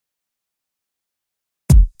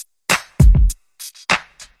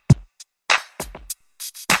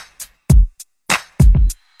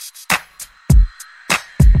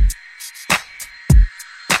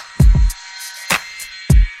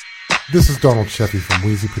This is Donald Sheffy from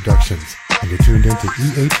Wheezy Productions, and you're tuned into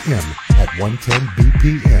EHM at 110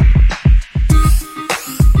 BPM.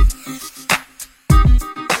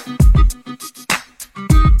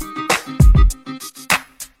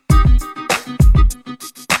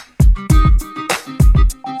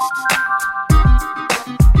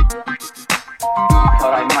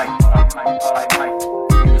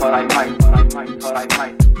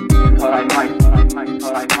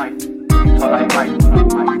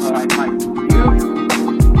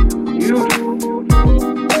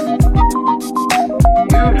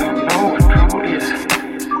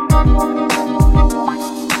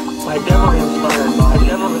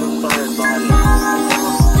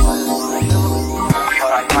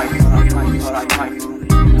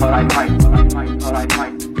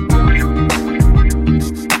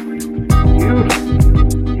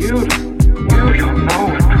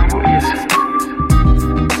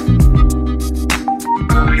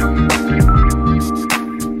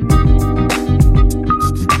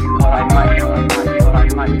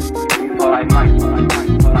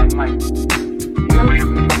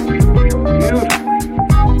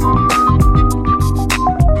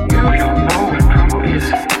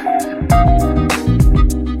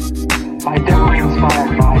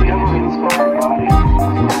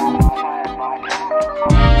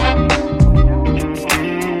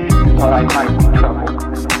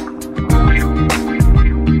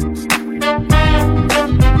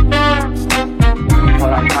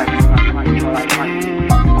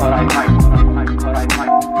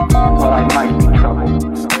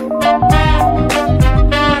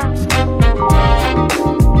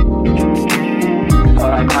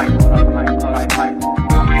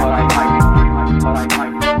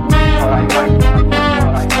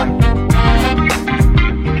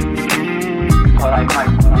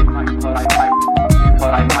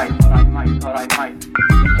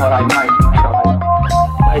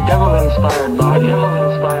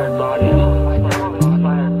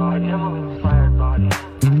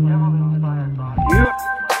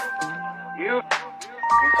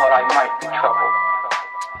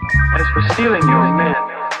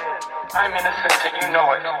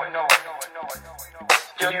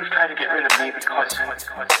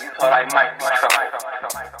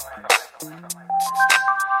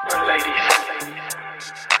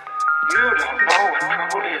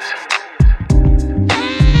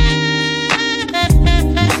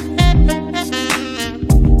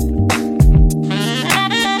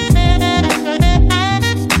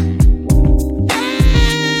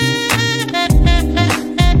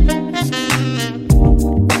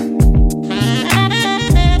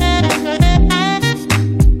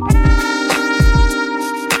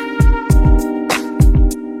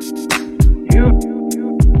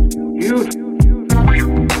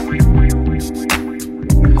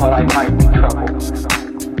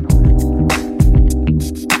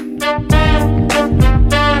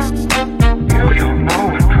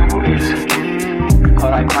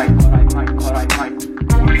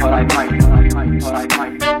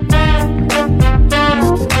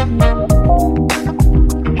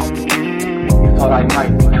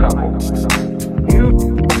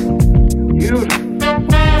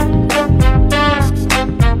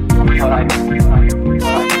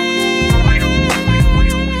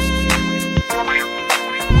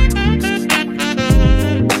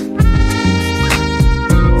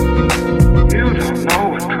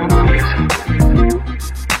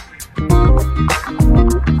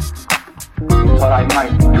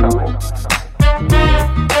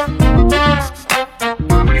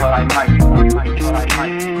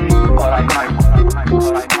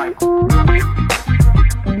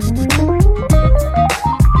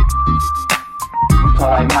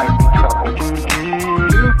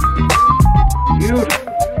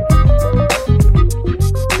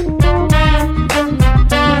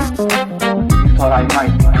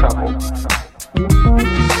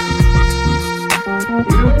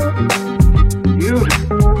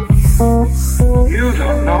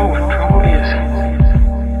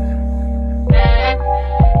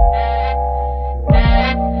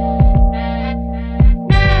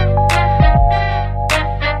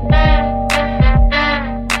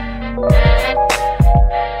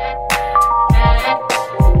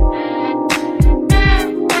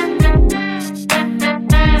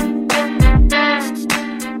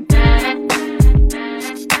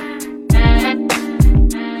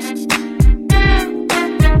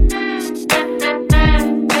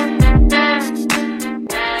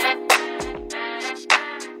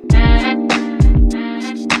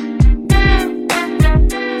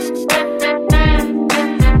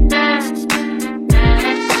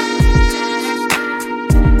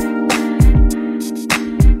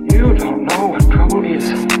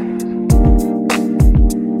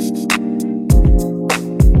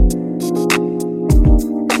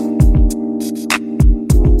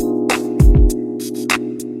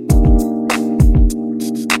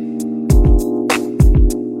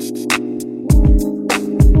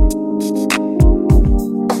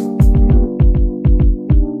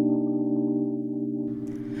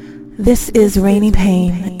 This is Rainy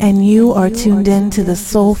Payne, and you are tuned in to the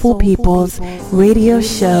Soulful People's radio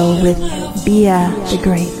show with Bia the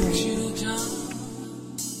Great.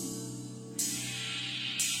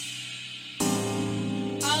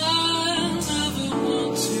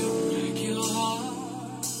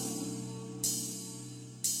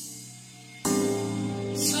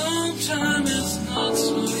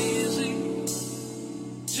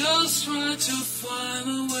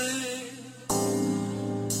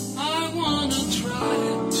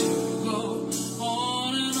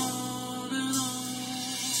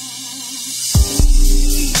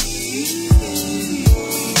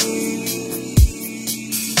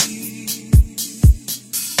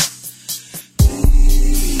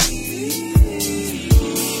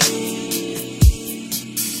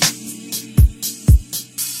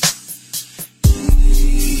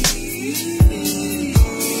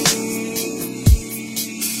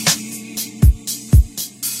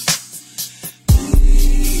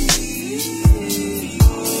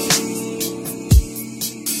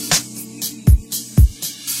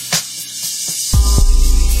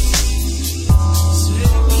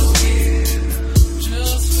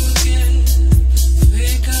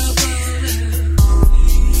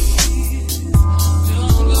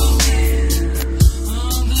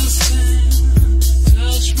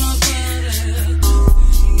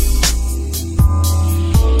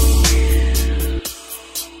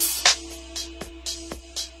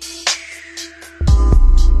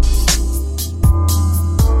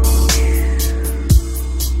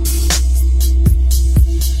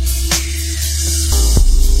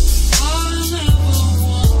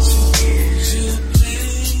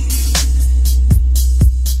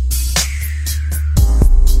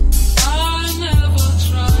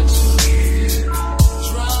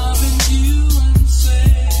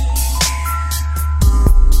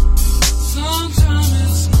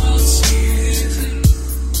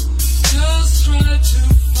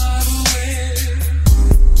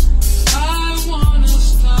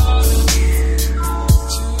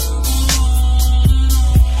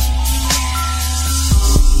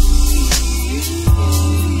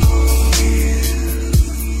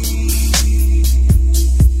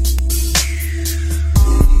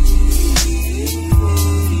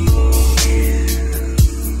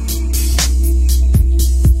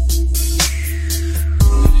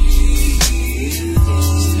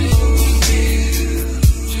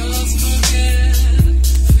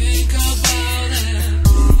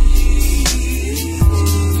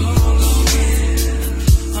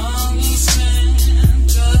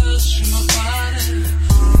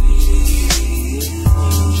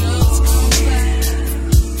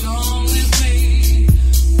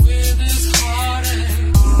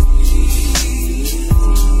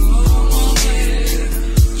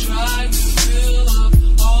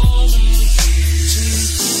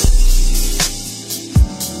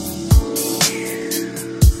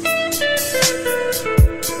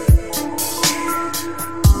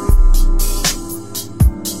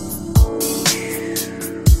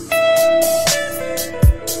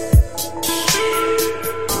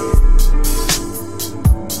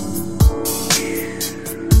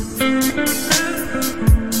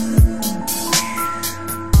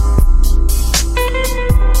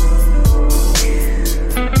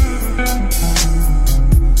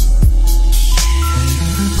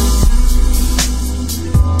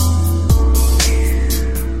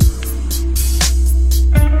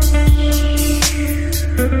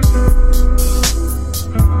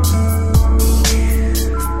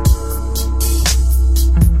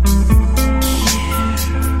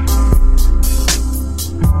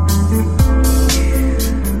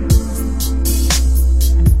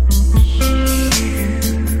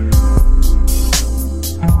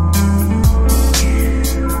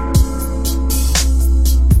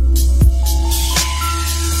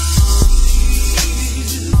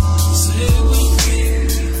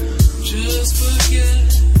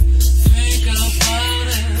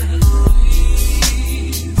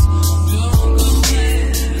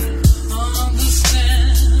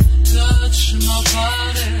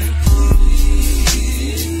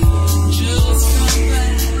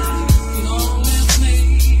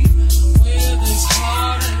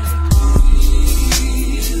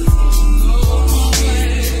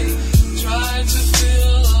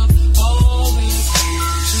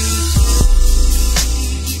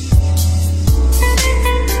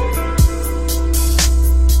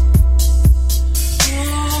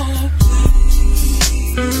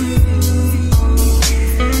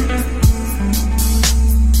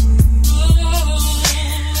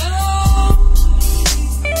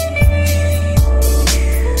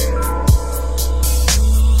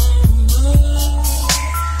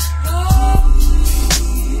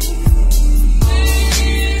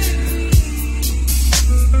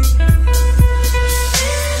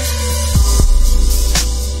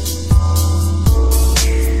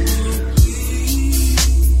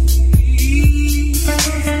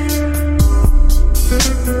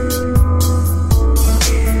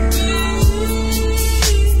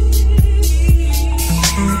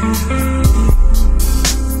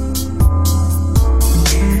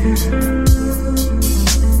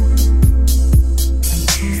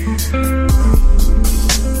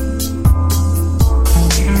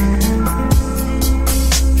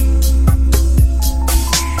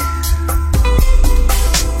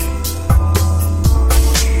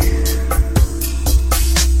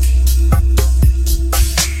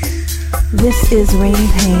 This is Rain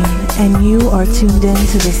Pain, and you are tuned in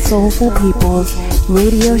to the Soulful People's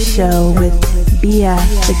radio show with Bia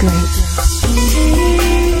the Great.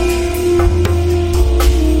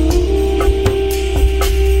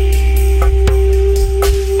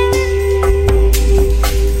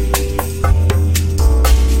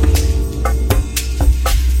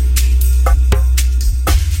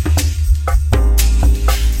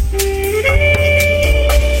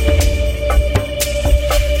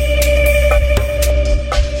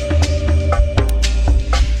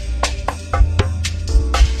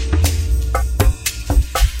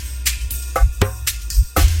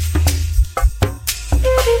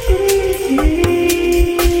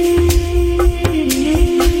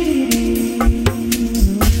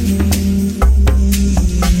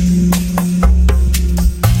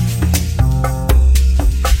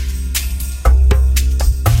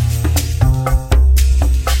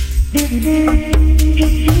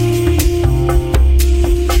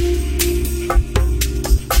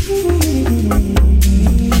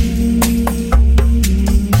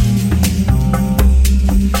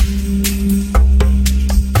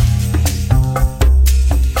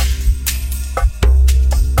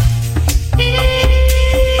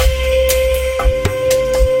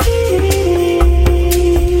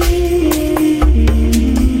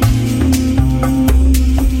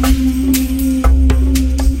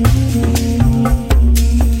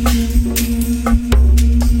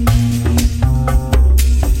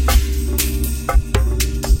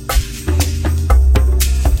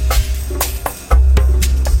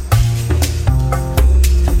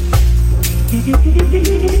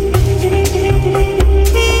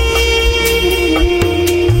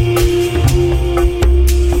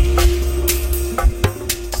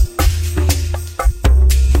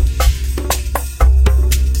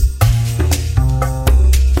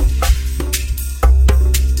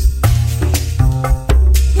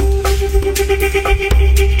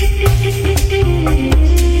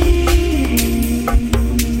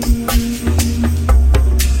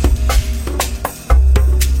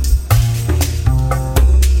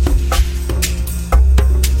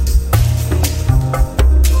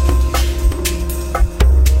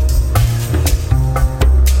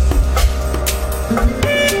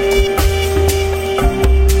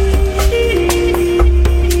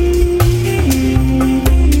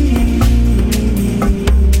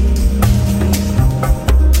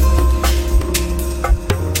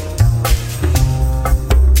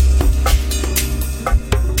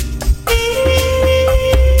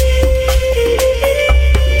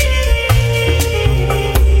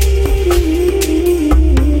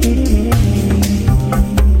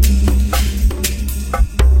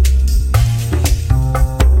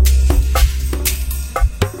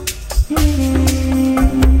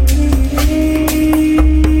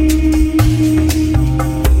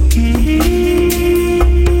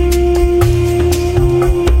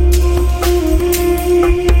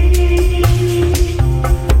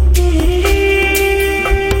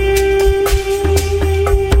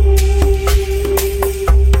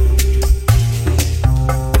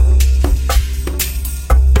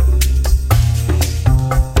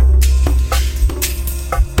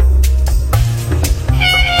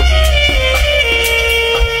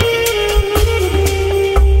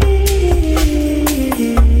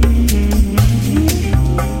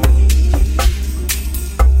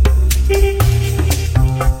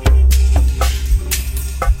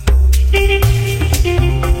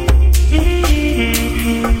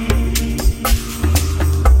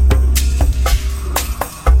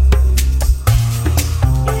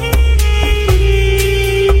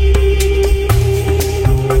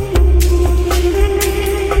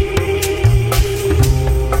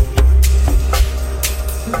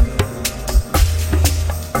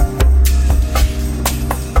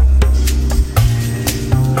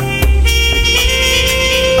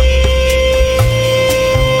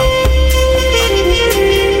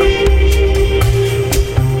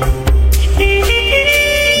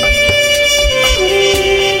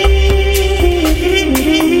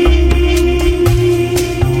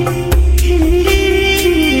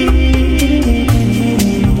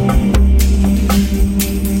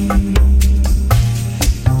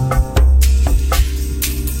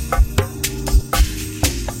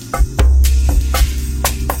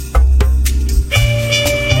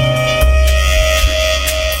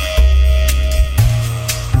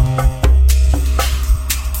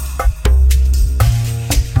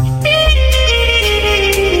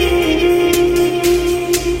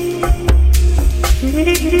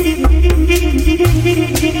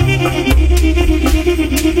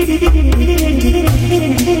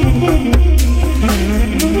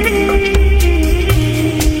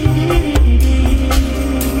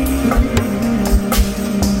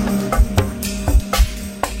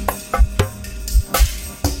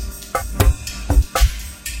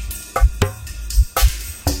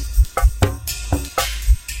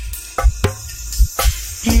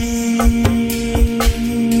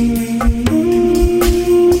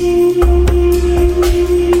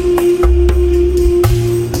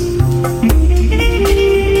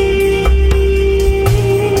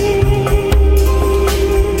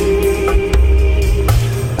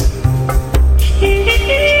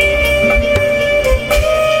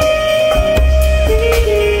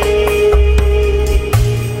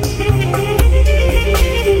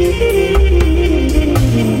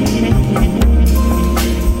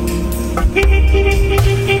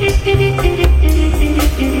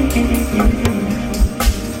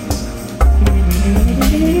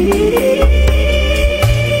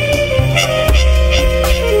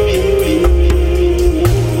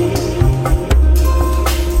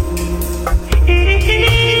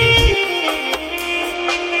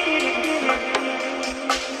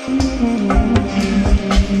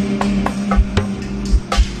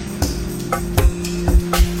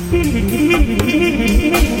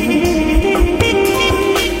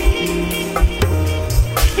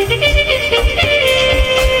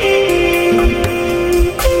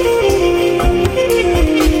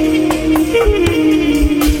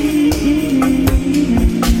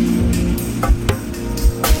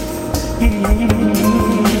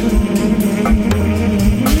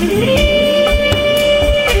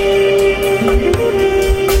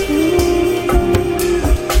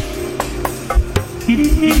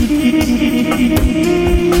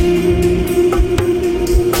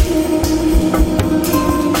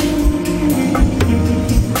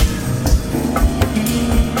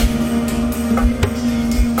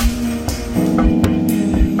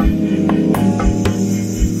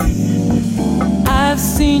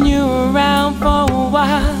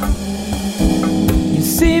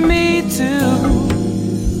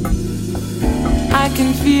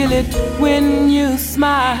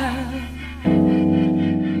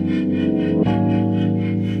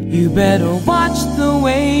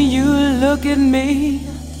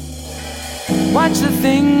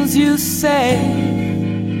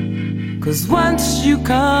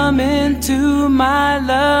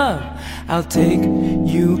 I'll take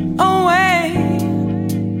you away.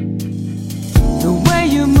 The way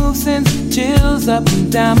you move sends chills up and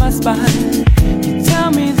down my spine. You tell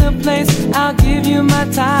me the place, I'll give you my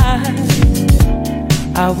time.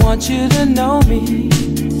 I want you to know me.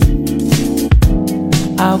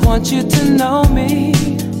 I want you to know me.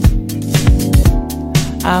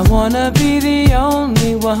 I wanna be the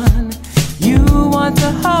only one you want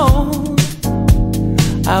to hold.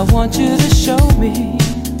 I want you to show me.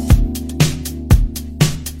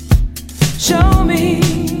 Show me.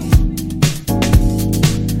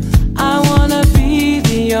 I wanna be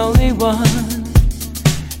the only one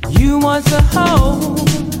you want to hold.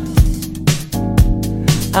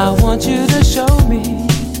 I want you to show me.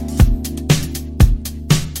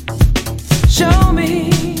 Show me.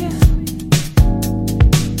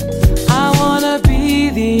 I wanna be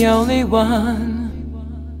the only one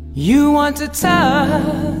you want to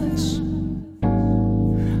touch.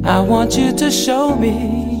 I want you to show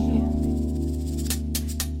me.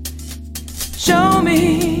 Show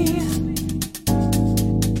me.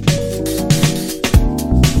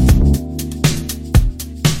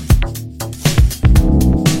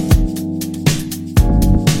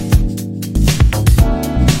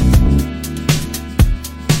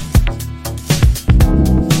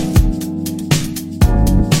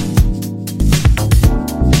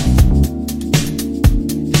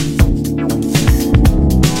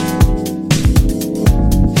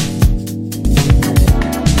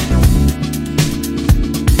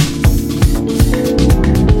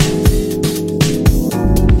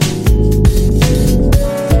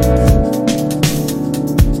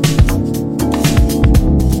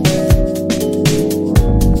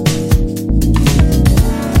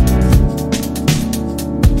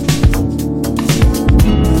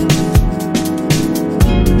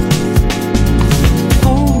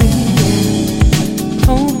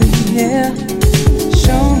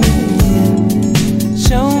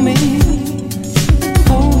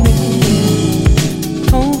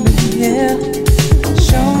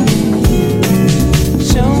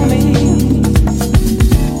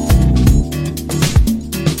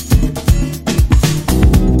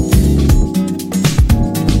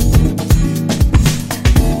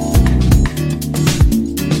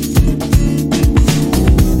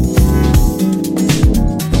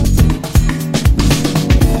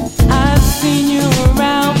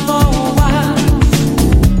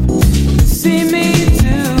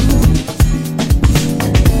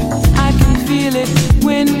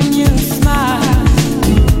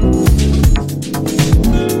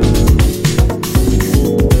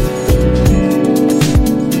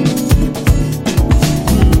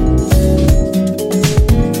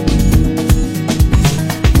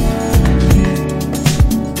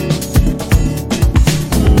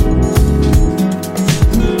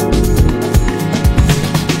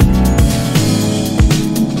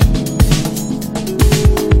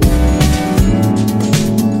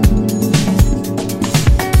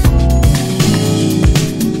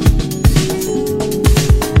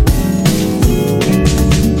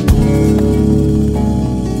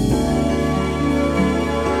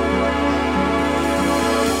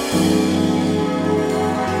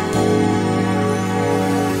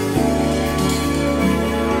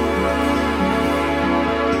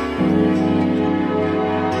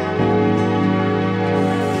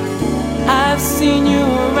 seen you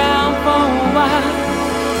around for a while.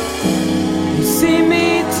 You see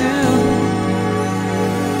me too.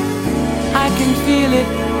 I can feel it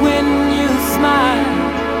when you smile.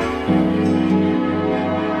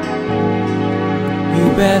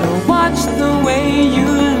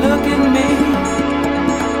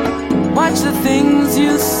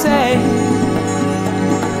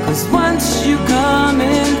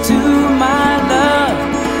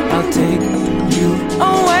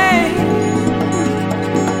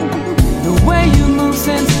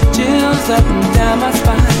 up and down my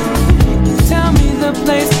spine. You tell me the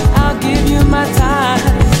place, I'll give you my time.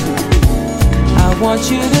 I want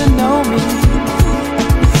you to know me.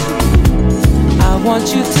 I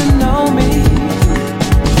want you to know me.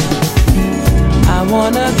 I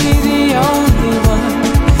wanna be the only one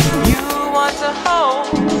you want to hold.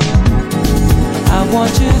 I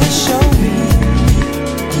want you to show me.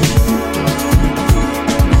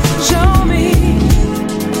 Show me.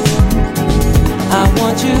 I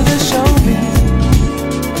want you to show me.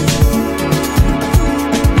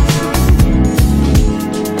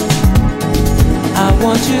 I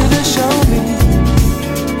want you to show me.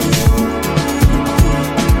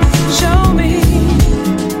 Show me.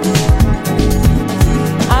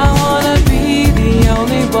 I wanna be the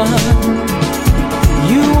only one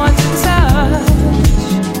you want to touch.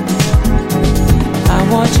 I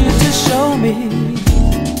want you to show me.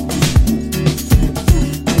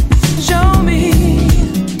 Show me.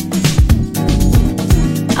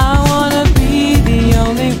 I wanna be the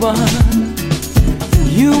only one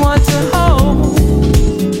you want to hold.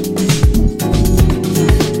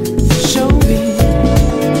 Show me.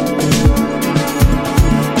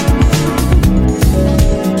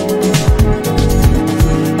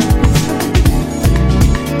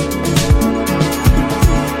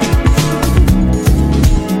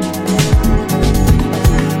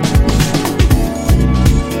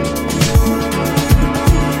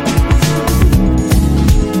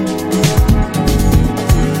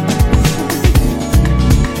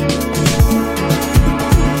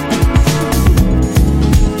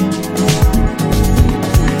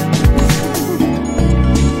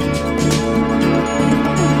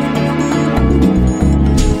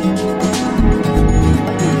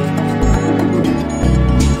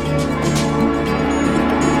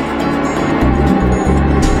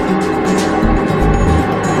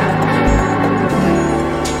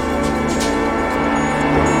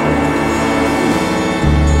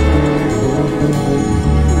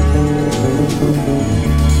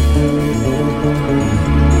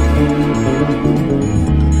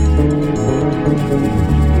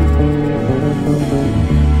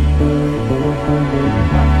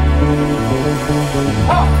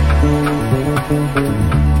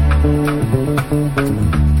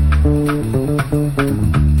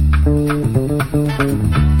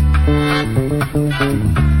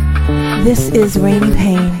 This is Rainy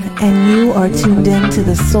Payne, and you are tuned in to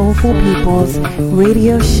the Soulful People's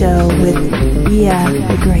radio show with Bia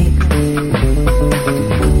the Great.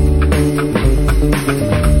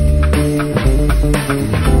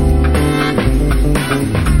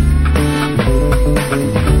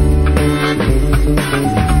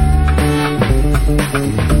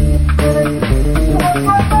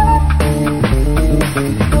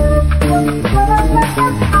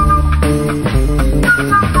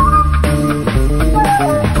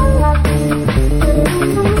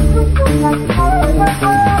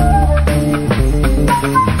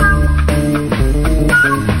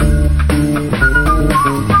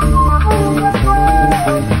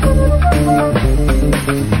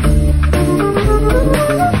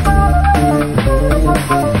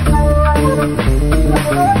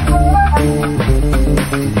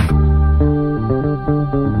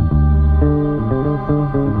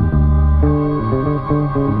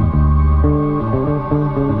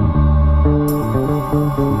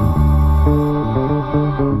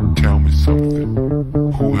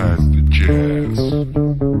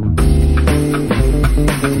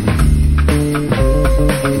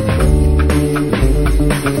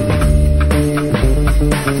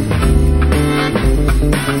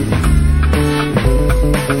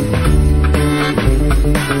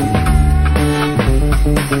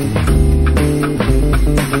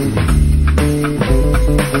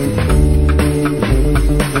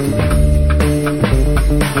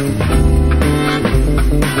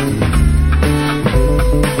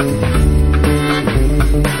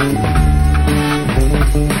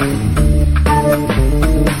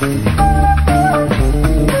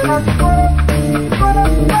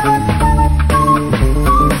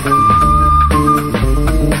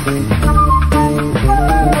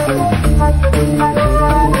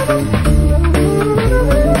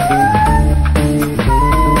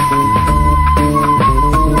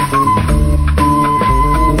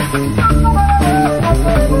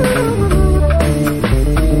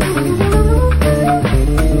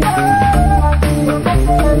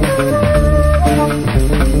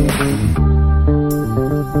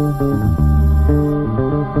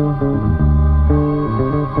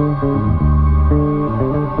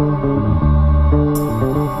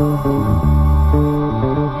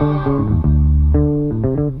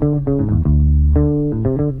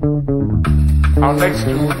 next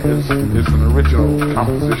tune is an original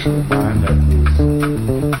composition of mine that was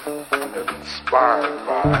inspired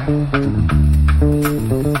by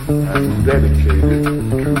and dedicated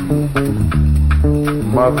to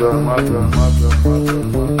mother.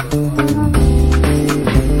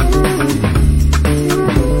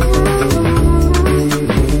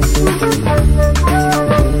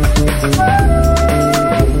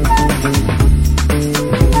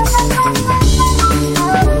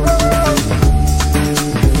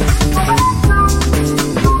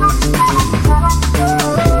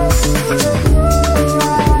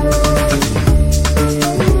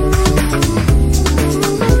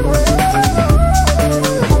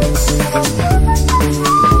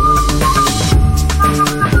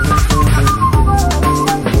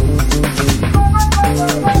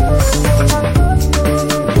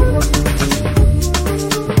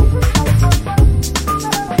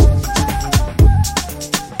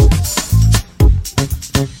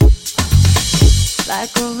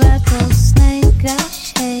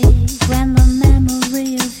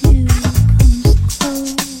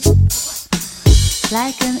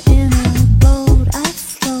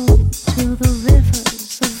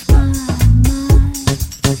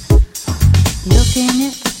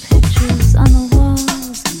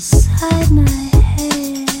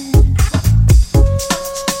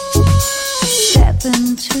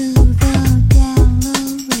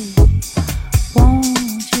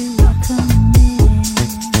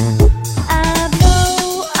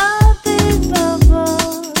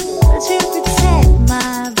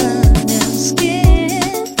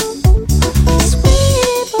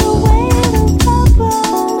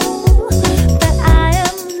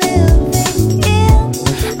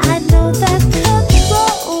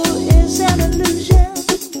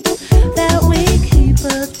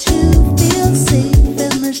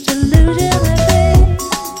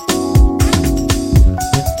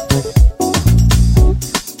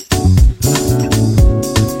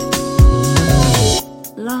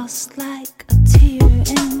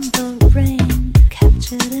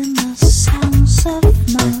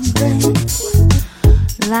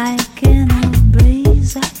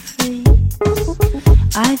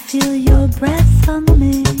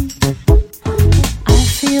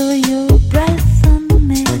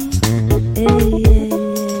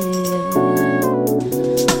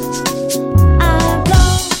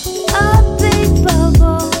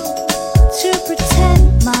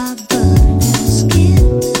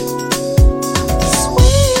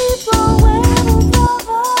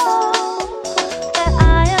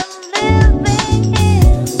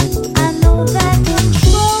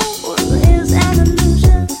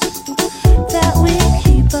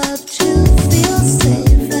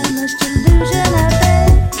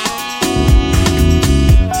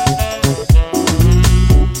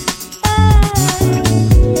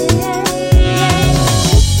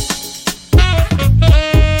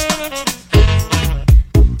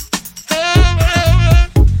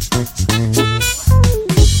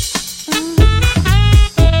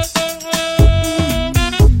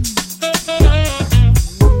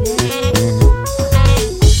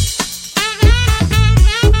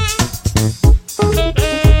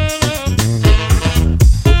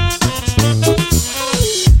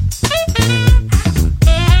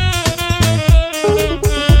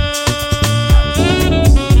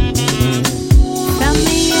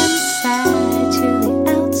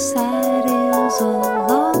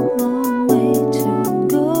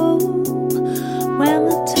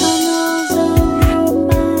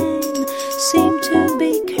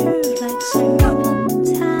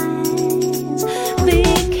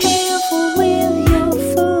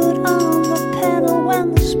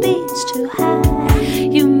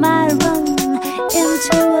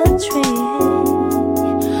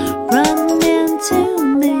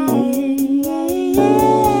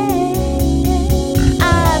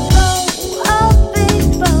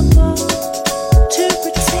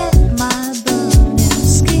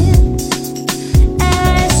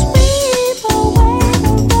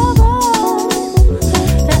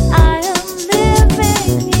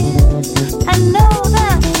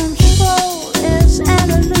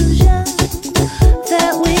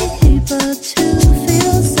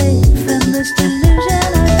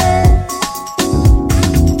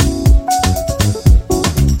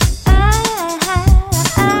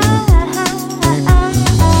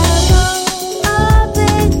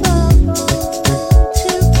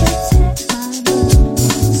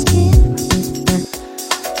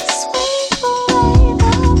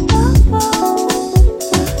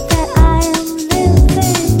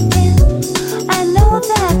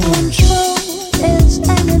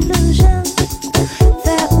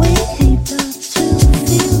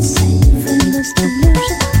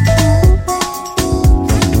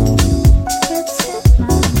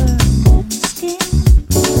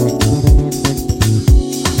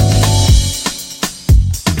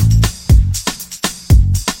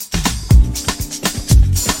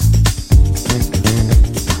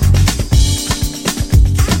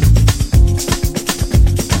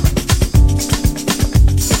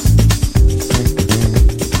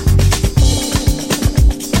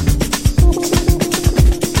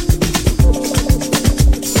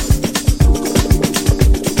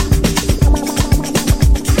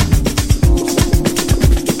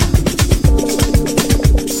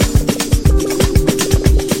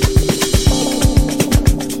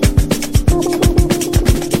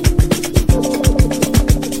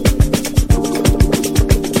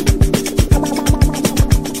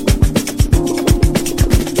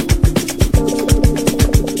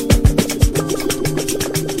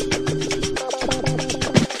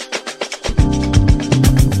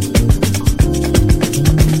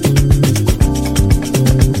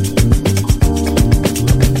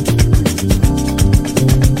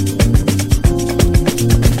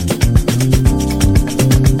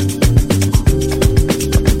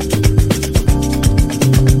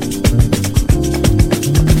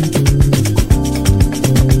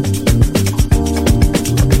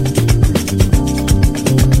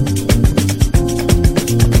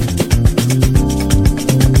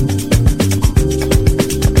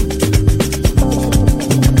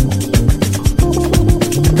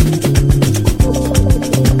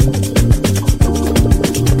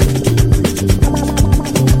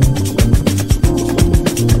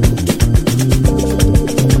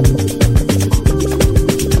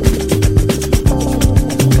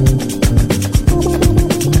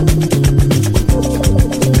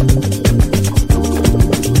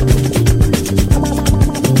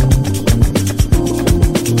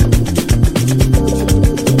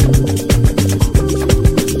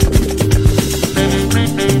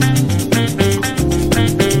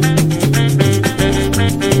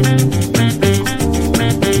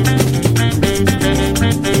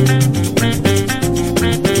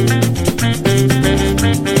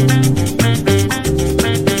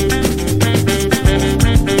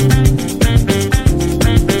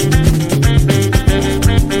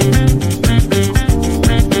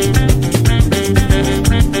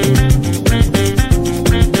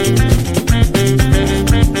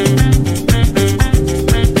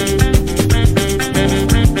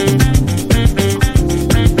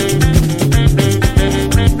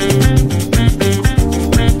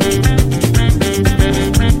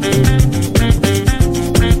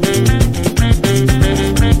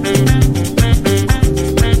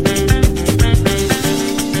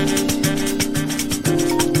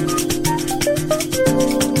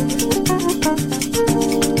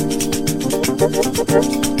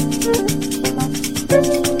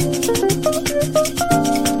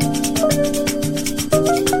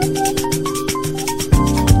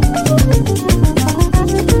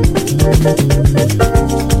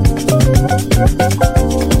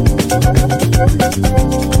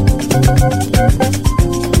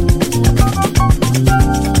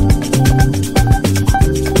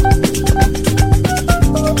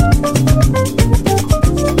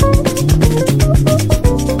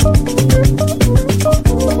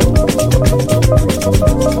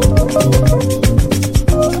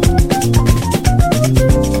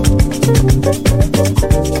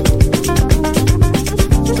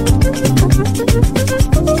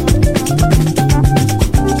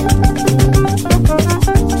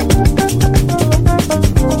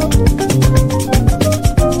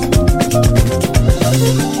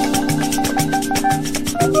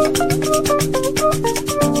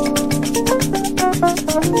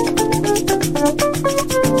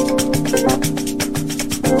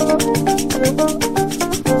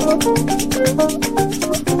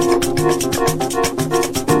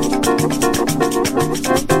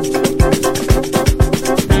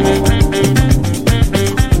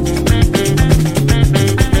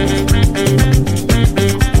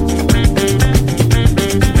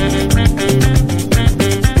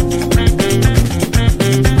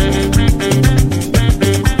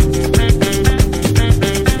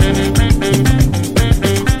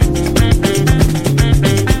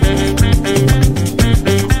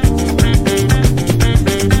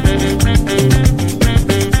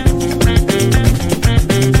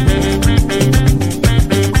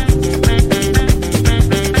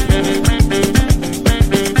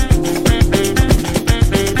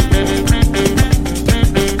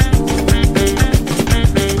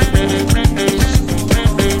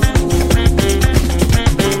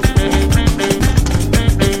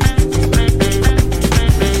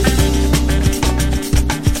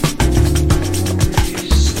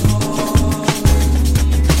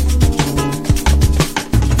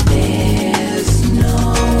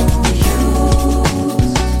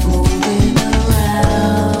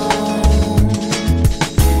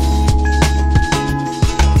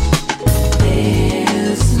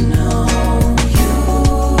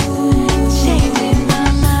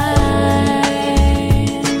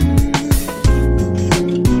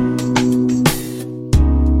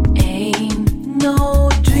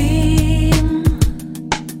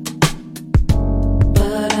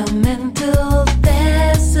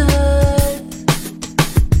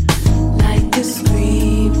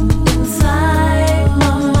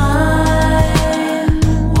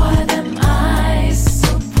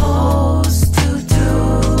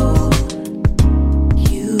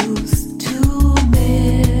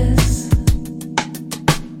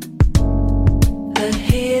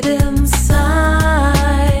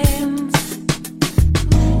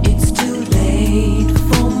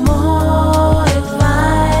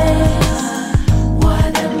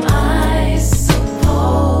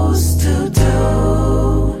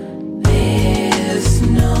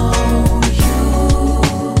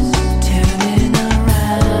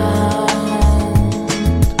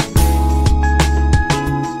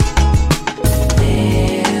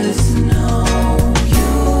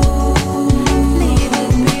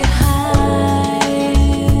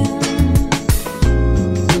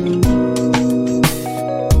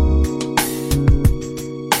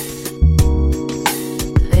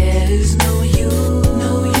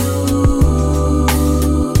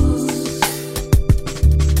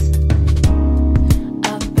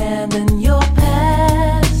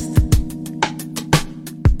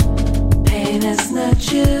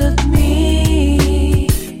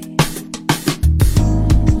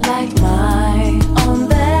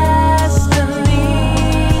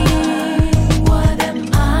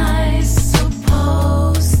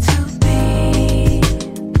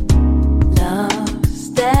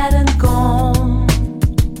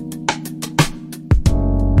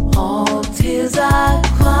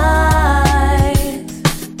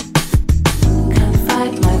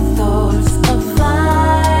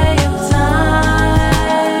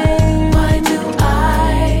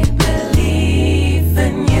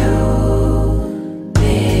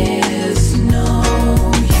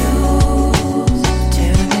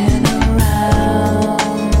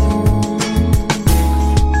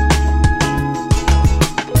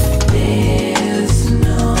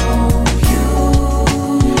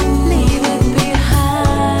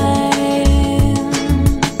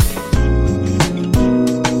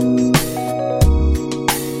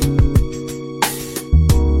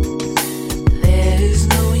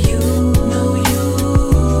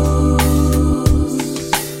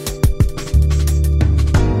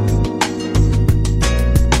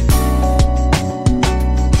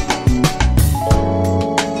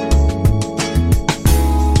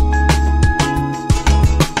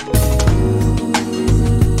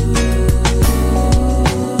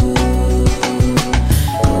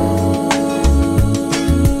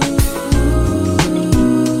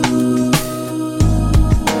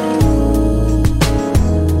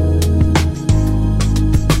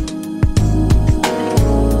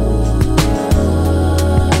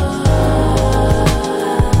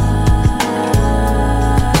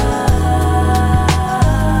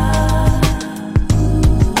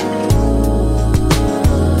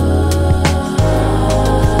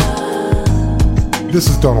 This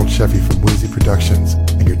is Donald Sheffy from Wheezy Productions,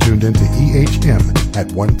 and you're tuned into EHM at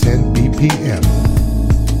 110 BPM.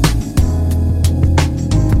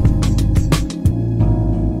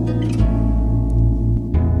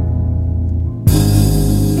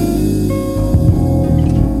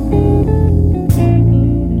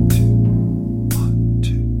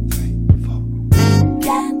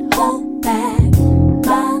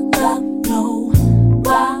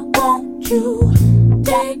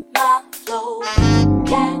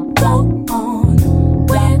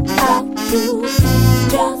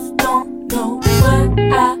 just don't know what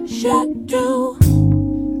I should do.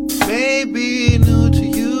 Maybe new to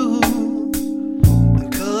you,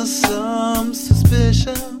 and cause some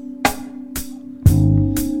suspicion.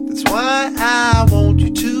 That's why I want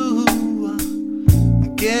you to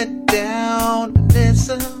get down and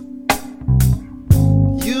listen.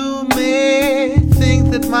 You may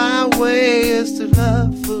think that my way is to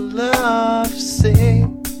love for love's sake,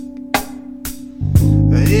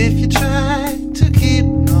 but if you try to keep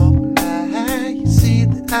an open eye, you see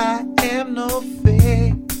that I am no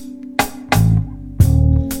fake.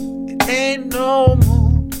 It ain't no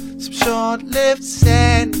moon, some short-lived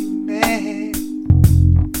sandy man.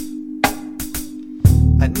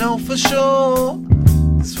 I know for sure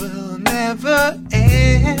this will never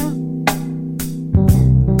end.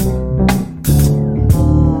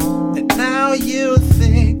 And now you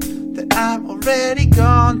think that I'm already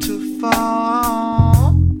gone too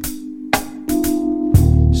far,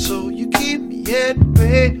 so you keep me at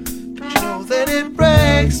bay, but you know that it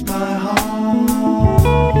breaks my heart.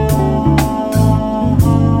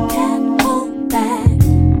 Can't hold back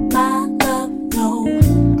my love, no.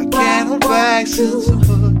 I can't hold back since I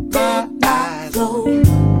put my eyes on you.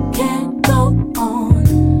 Can't go on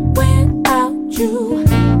without you.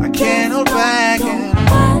 I can't hold back and I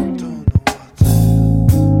don't know what to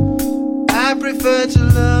do. I prefer to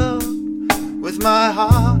love with my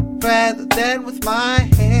heart rather than with my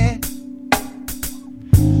head.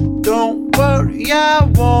 Don't worry, I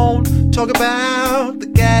won't talk about the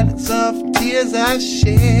gallons of tears I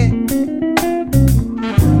shed.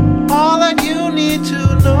 All that you need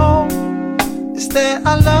to know is that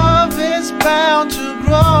our love is bound to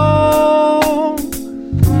grow.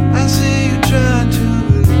 I see you try to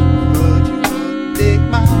believe, but you couldn't take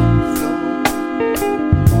my flow.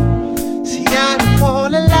 See, I don't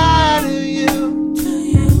wanna lie to you,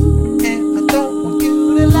 and I don't want you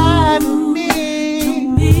to lie to me.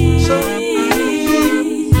 So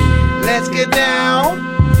please, let's get down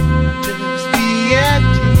to this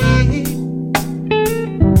BFT.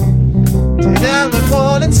 Tear down the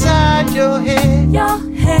wall inside your head. Your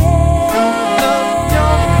head. Love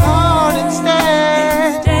your heart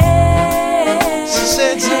instead. So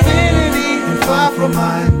sensibility and far from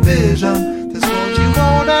my vision. That's what you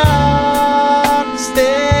won't understand.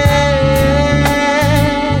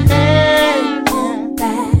 Hold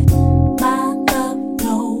back my love,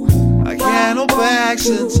 no. I can't hold back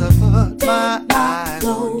since I put my eyes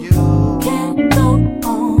on you. Can't go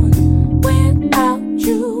on without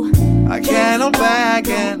you. I can't hold back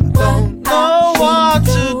and I don't know what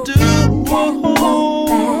to do.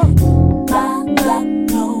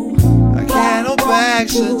 I can't hold back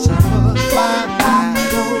since I put my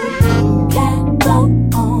eyes on you. Can't go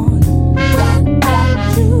on without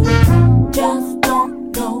you. Just don't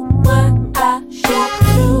know what I should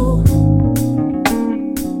do.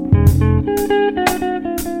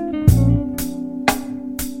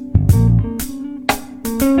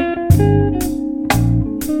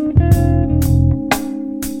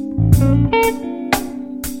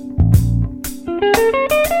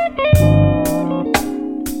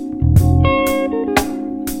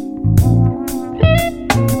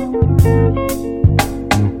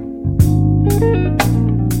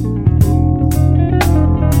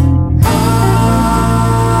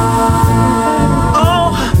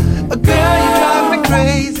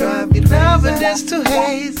 It's too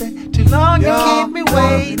hazy, too long you keep me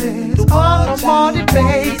waiting. The one I'm wanting,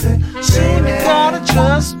 baby. Soon you gotta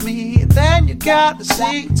trust me, and then you gotta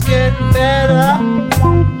see it's getting better.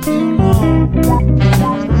 You know,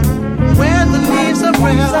 when the leaves are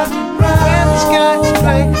brown, when the sky's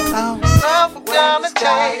gray, our love we're gonna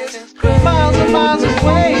chase miles and miles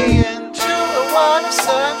away into a world of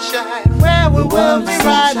sunshine, where we will be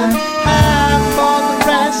riding high for the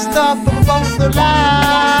rest of above the line.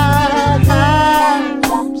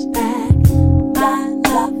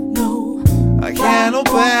 I can't hold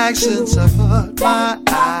back since I put my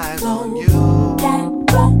eyes on you. Can't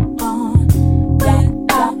go on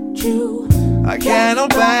without you. I can't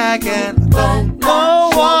hold back and I don't know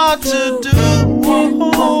what to do.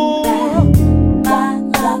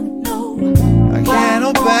 I can't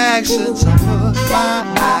hold back since I put my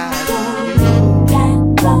eyes on you.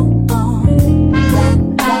 Can't go on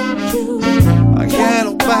without you. I can't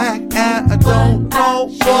hold back and I don't know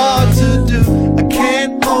what to do. I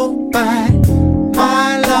can't hold back.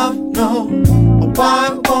 My love, no, why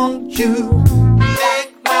won't you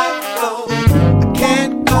take my flow? I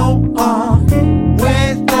can't go on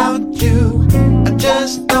without you. I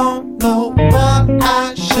just don't know what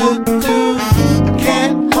I should do. I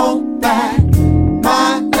can't hold back.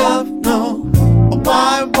 My love, no,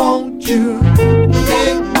 why won't you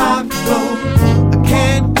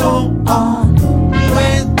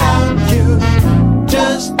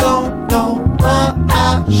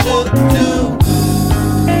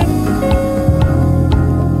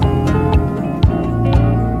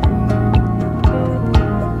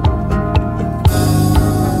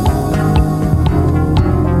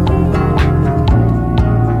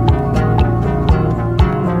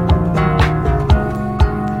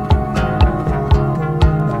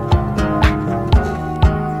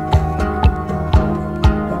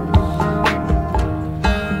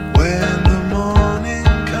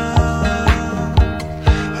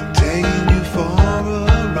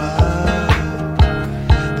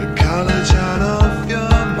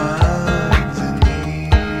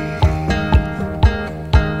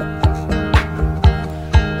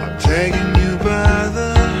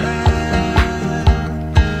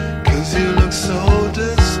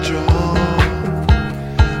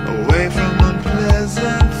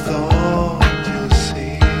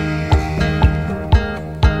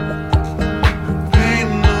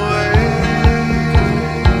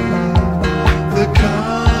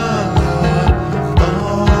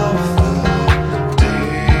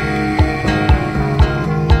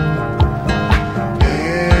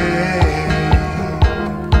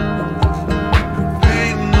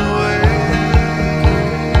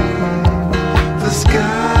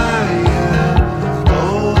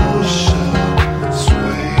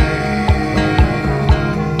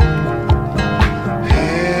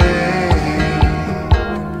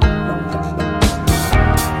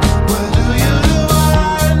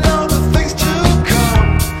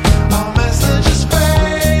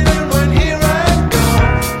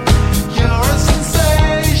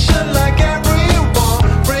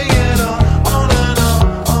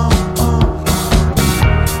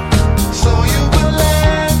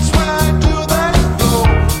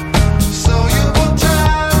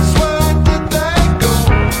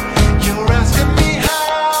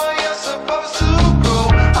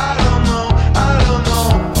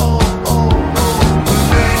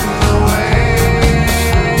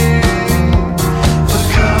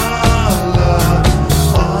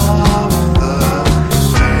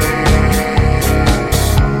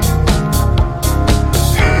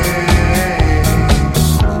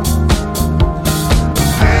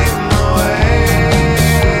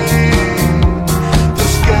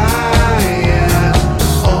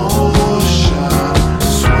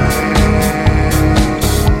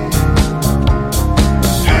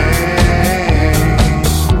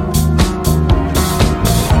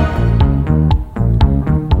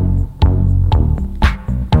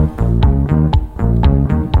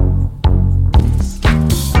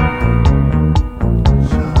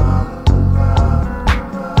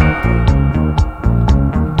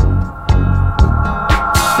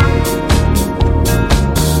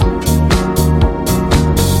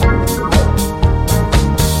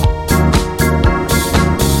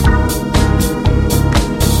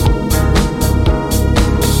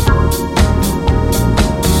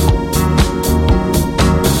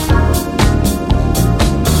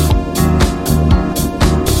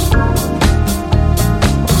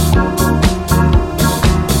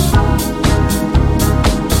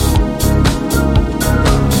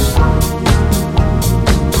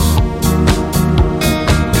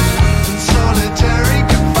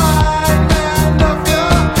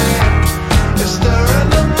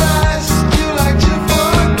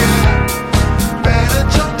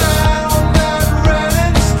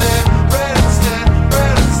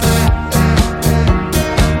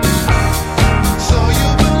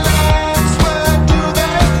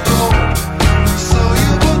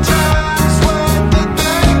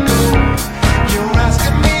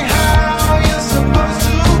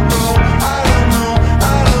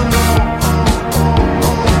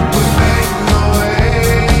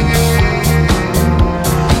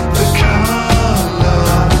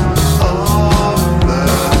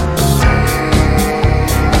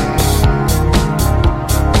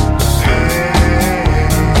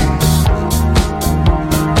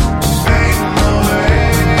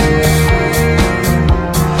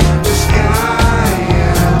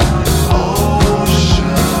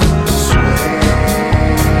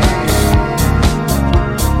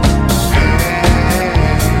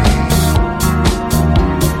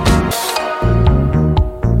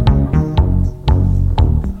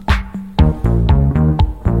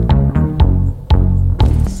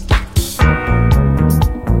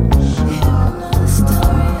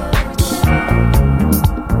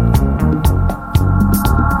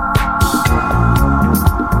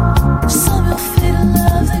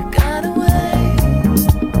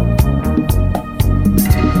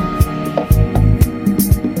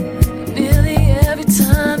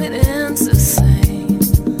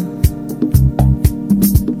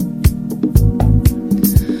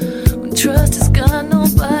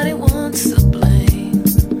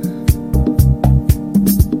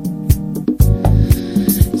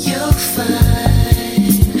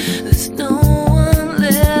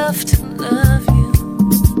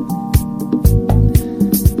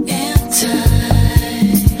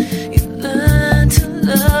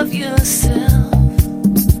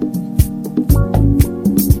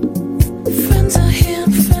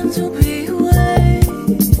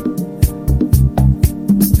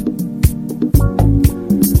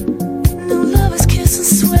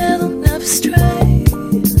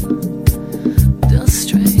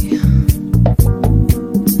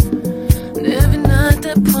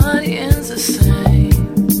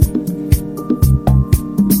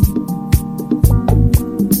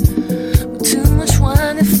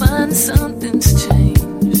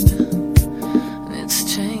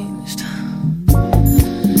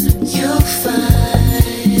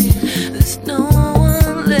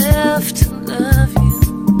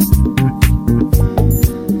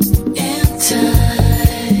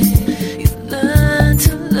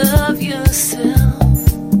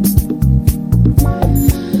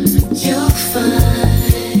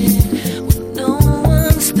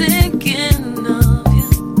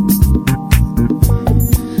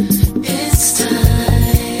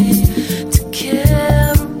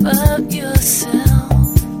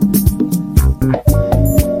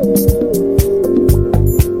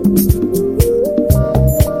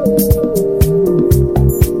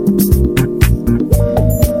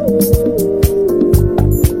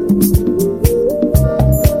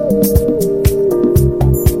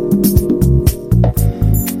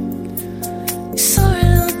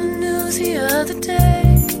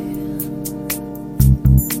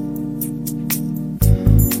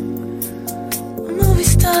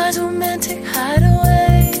nice romantic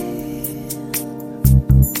hideaway.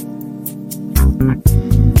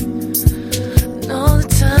 And all the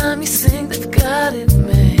time you think they've got it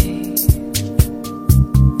made.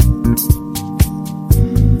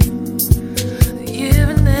 You've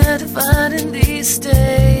been there dividing these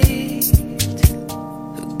states.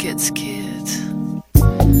 Who gets kids?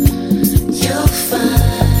 You'll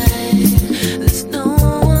find there's no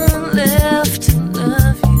one left to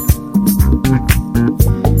love you.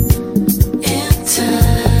 In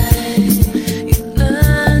time, you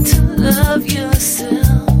learn to love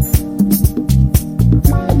yourself.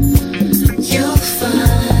 You'll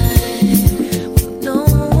find no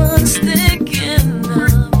one's thinking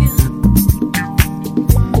of you.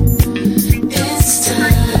 It's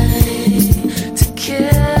time to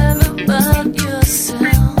care about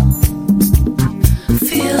yourself.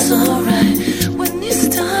 Feels alright when you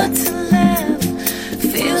start to laugh.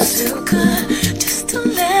 Feels too good just to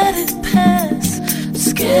let it pass.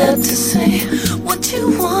 Scared to say what you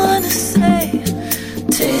wanna say.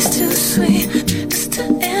 Tastes too sweet just to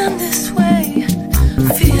end this way.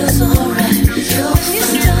 Feels alright when you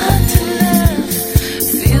start to laugh.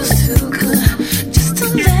 Feels too good just to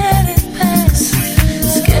let it pass.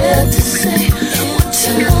 Scared to say what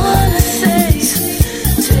you wanna say.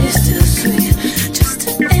 Tastes too sweet just to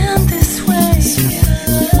end this way.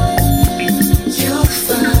 You'll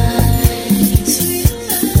find it's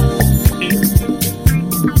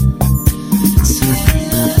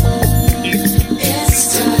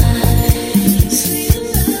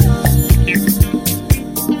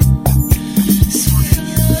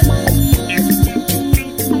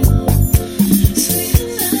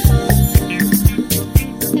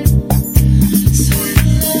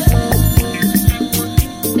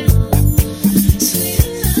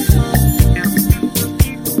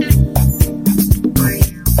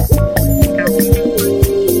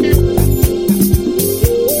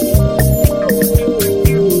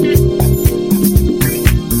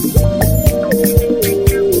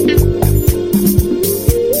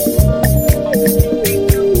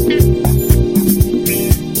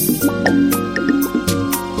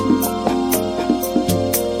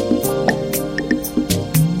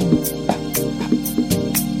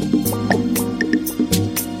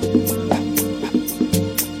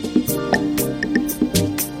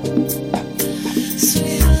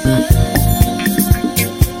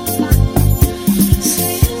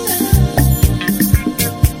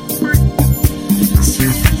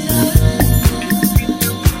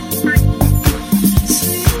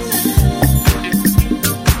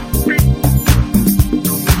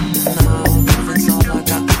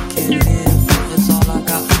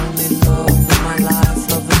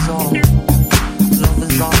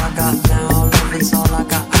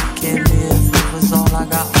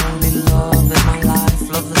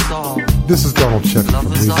This is Donald Sheffield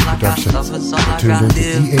from Molefe Productions. You're tuned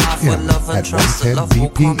into EHM at 110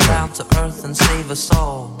 BPM.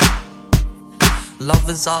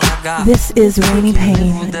 This is Rainy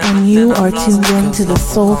Payne, and you are tuned in to the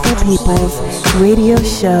Soulful People's radio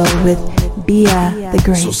show with Bia the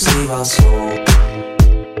Great.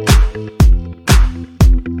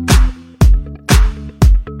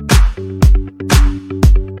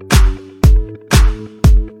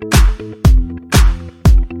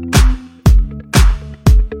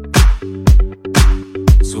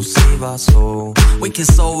 Our soul. Wake your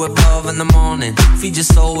soul with love in the morning. Feed your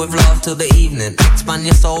soul with love till the evening. Expand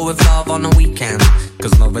your soul with love on the weekend.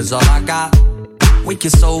 Cause love is all I got. Wake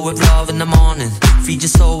your soul with love in the morning. Feed your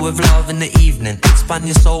soul with love in the evening. Expand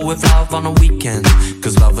your soul with love on the weekend.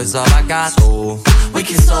 Cause love is all I got. So wake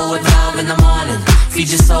your soul with love in the morning. Feed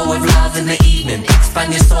your soul with love in the evening.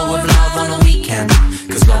 Expand your soul with love on the weekend.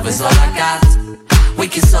 Cause love is all I got.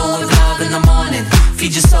 Wake your soul with love in the morning.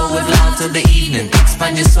 Feed your soul with love till the evening.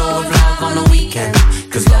 Expand your soul with love on the weekend.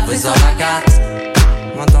 Cause love is all I got.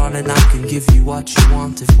 My darling, I can give you what you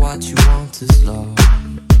want if what you want is love.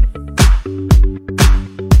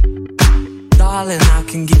 Darling, I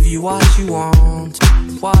can give you what you want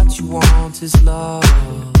if what you want is love.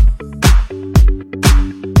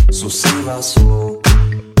 So save our soul.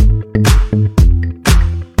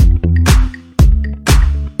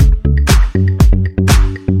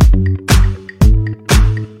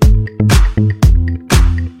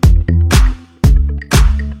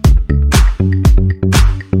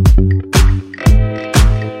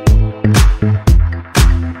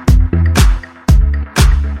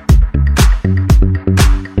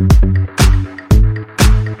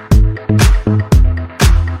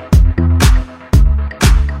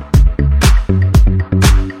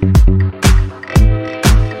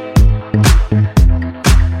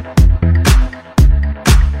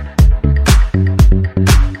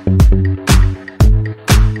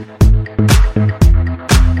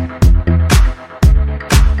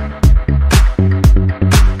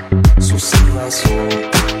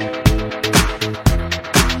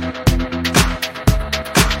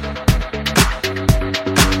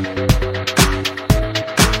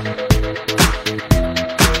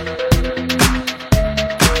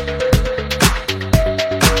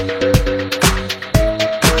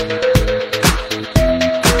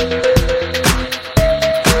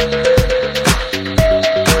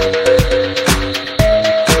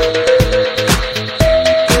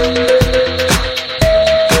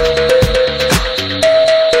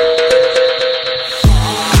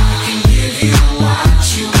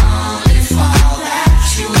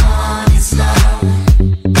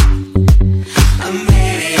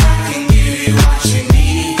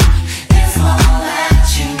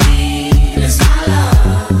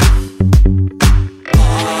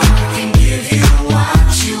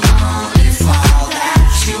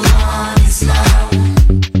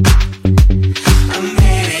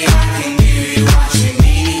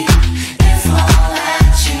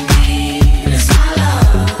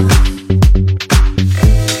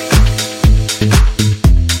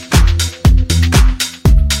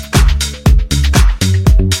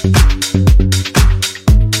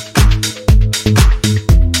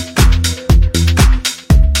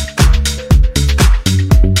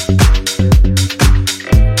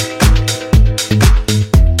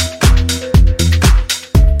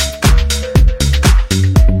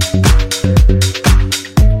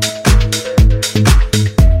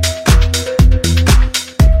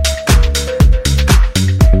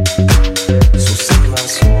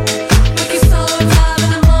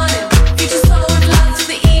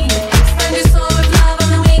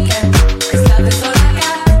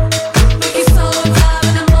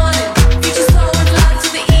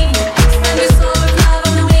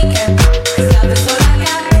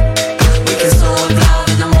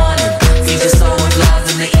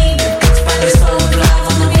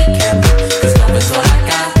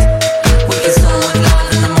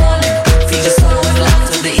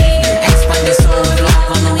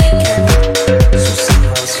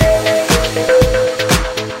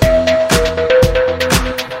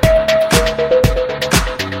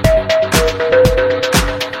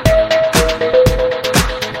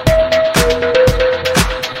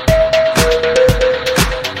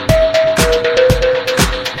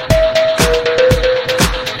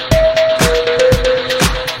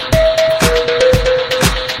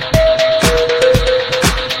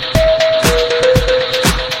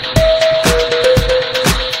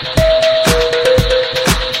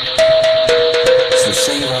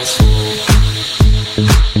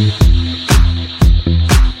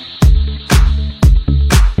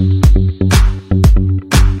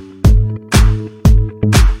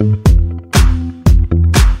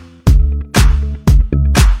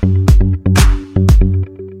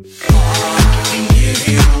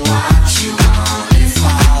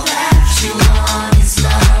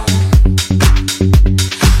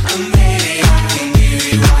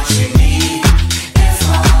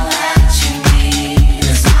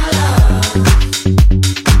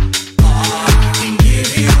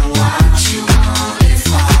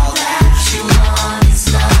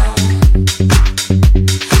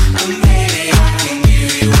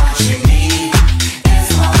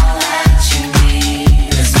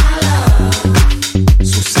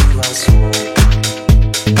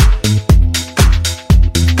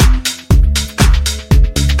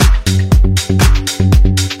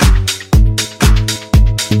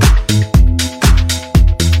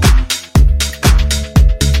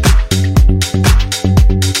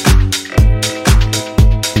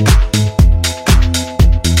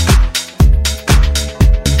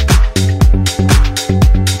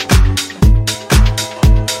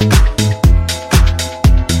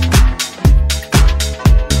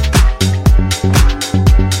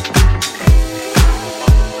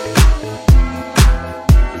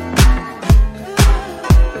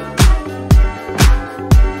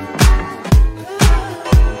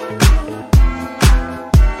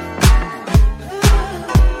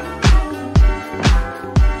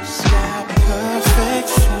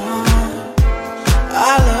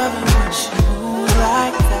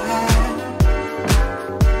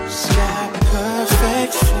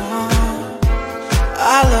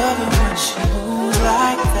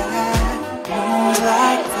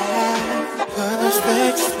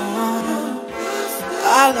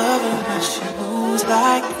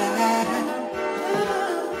 like that.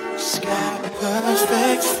 She's got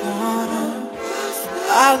perfect form.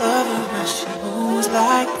 I love it when she moves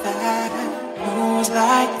like that. Moves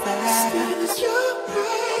like that. It's your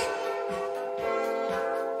way.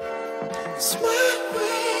 It's my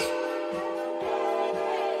way.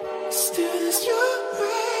 Still it's your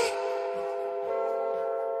way.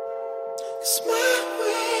 It's my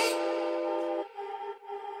way.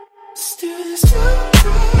 Still it's your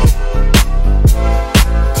way.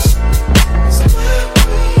 It's my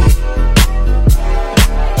way.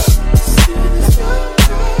 Still it's your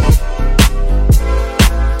way.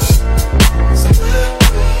 It's my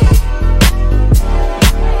way.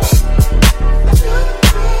 It's your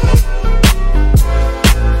way.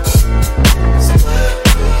 It's my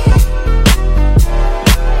way.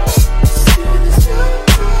 Still it's your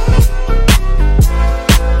way.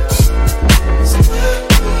 It's my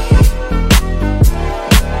way.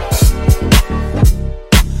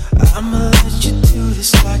 I'ma let you do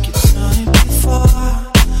this like you've done it before.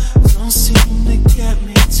 Don't seem to get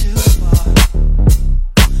me too far.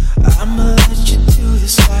 I'ma let you do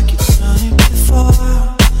this like you've done it before.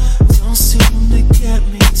 Don't seem to get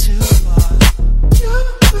me too far.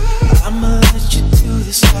 I'ma let you do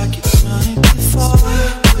this like you've done it before.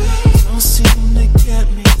 Don't seem to get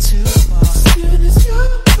me too far.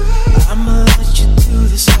 I'ma let you do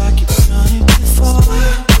this like you've done it before.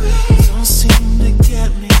 Don't seem to get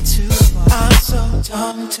me too far. I'm so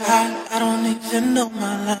tongue-tied, I don't even know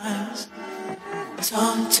my lines.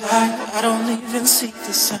 Tongue-tied, I don't even see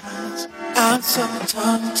the signs. I'm so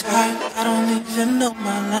tongue-tied, I don't even know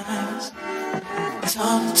my lines.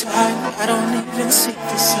 Tongue-tied, I don't even see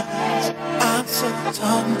the signs. I'm so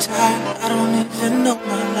tongue-tied, I don't even know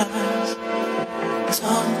my lines.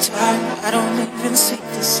 Tongue-tied, I don't even see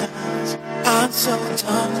the signs. I'm so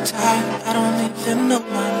tongue-tied, I don't even know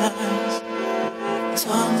my lines.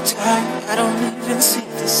 Tongue-tied, I don't even see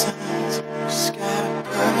the signs. She's got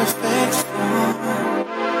perfect form.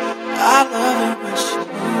 I love it when she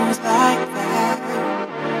moves like that.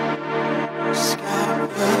 She's got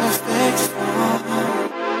perfect form.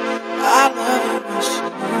 I love it when she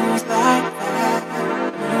moves like that.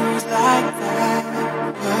 Moves like that.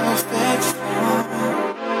 Perfect form.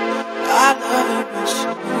 I love it when she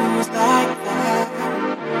moves like that.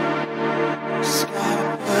 She's got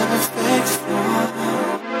perfect form.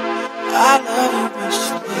 I love it when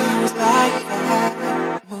she moves like that.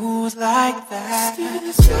 Moves like that.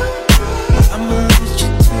 I'ma let you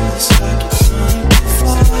do this like you've done it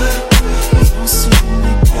before. Don't seem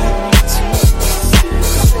to get me too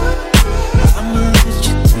far. I'ma let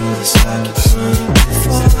you do this like you've done it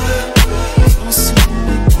before. Don't seem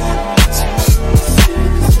to get me too far.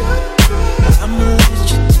 I'ma let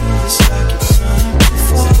you do this like you've done it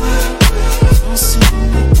before. Don't seem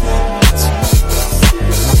to get me too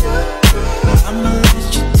far. I'ma let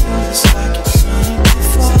you do this like you've done it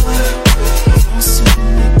before. Don't seem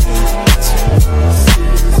to get me too far.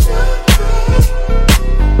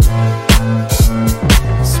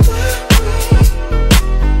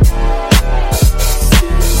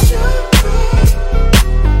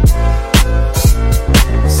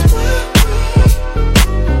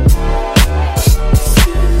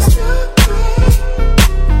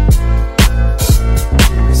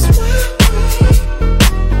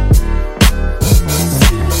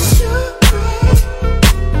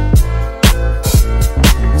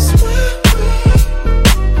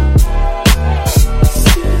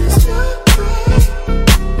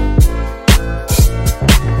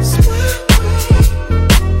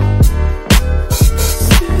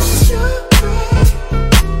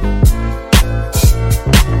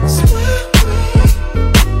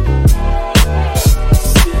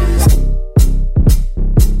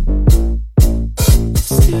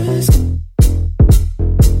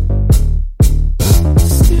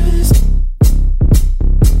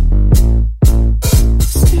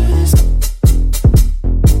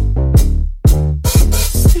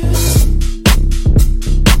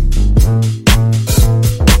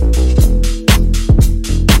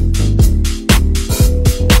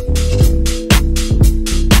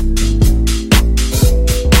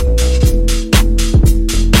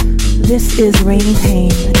 This is Rainy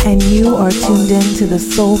Pain, and you are tuned in to the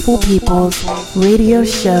Soulful People's radio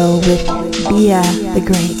show with Bia the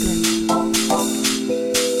Great.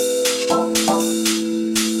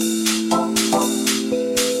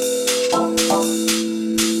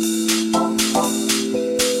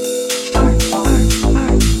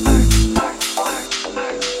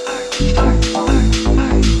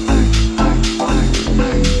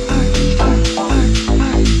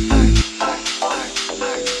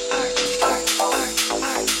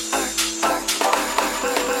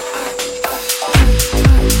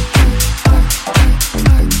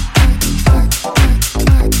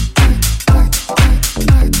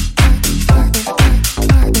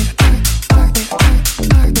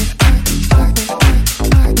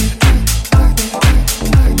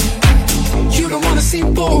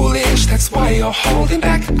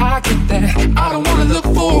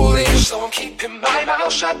 keeping my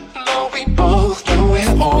mouth shut. No, we both know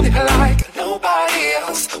we're on it like nobody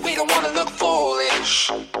else. We don't wanna look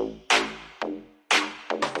foolish.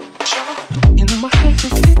 Into my head,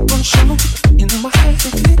 one show. Into my head,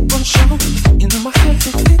 one show. Into my head,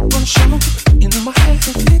 one show. Into my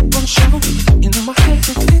head, one show. Into my head,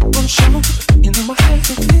 one show. Into my head,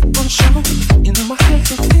 one show. Into my head,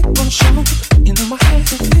 one show. Into my head,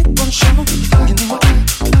 one show. Into my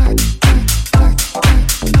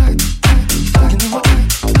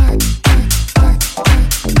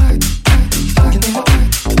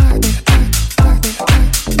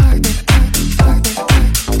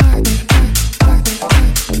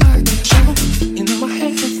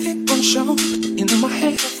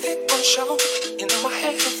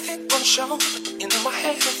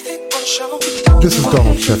This is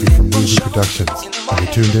Donald Sheffy from Molefe Productions, and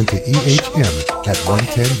you're tuned into EHM at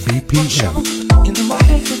 110 BPM.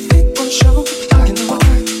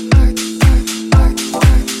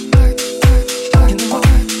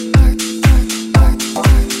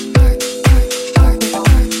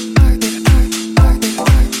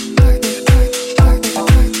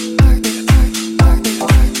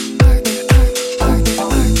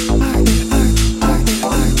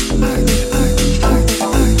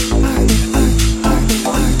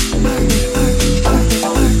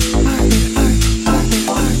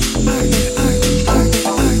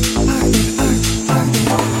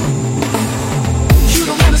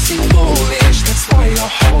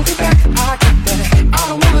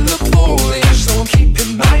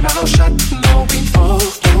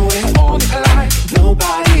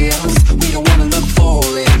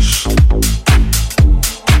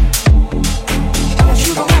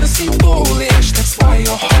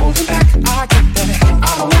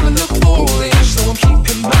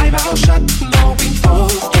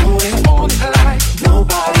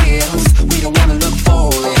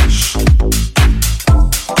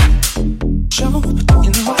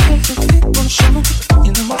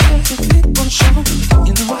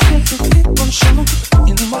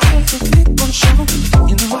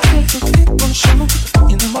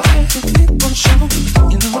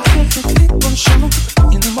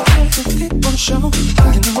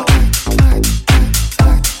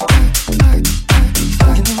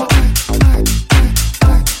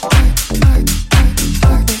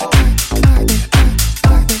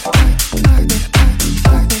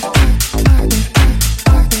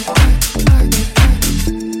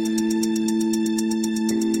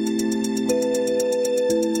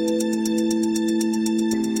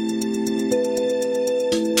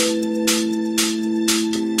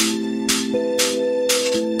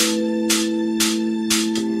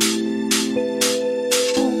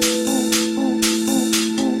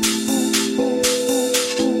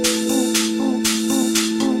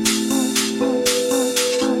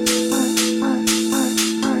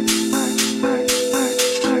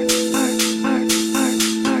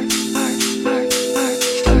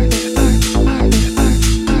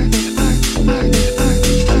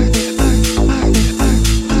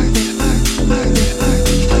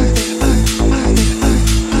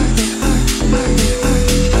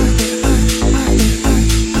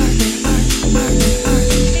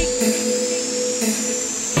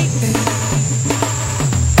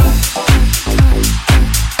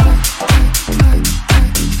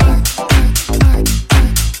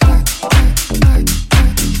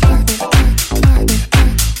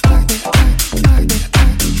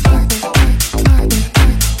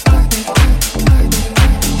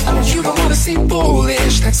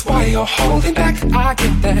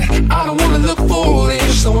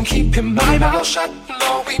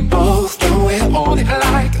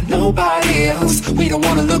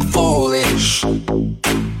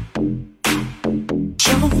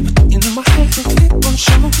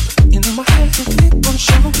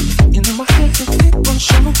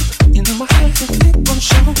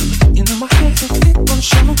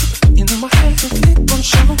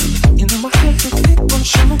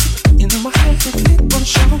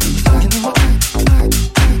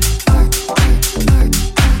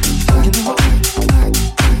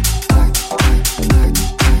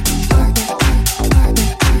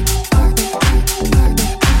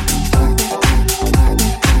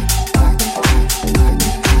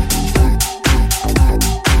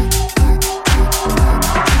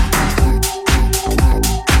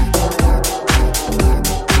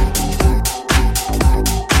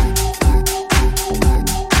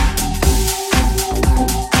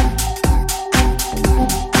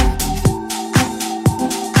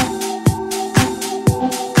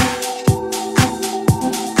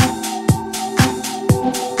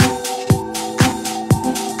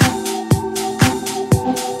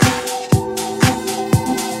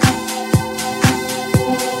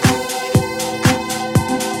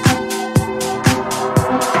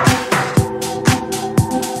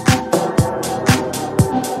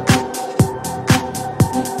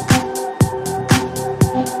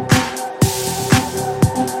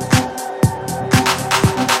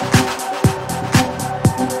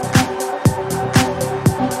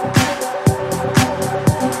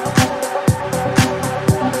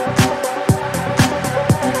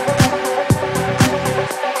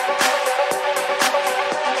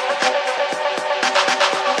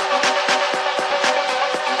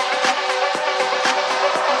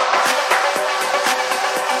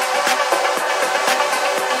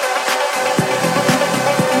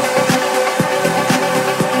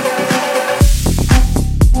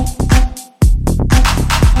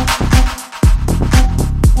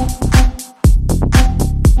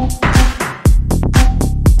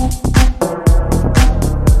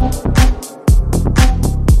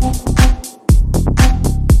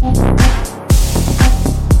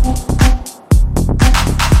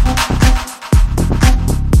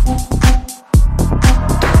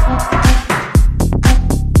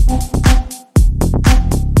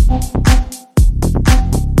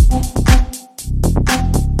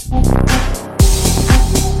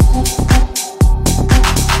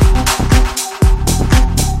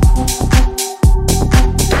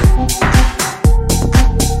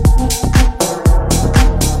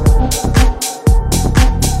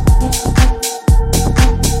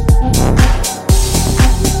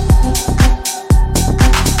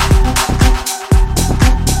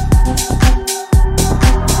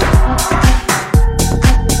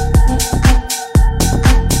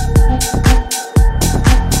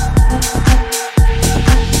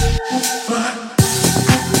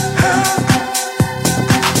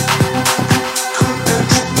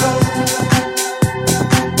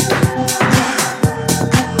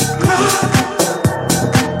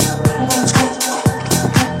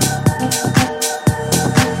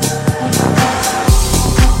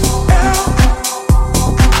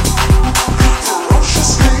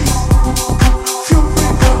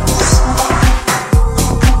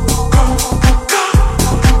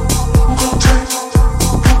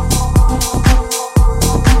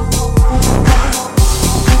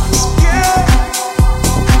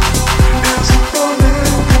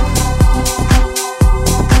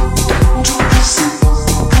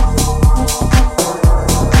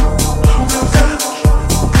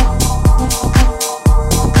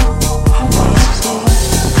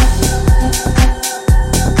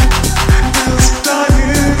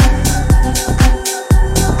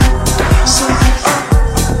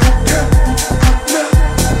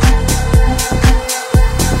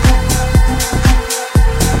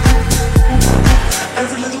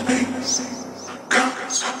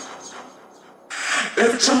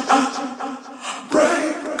 Every time I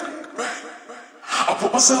break, I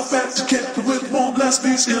put myself back together with one last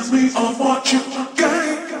piece in me of what you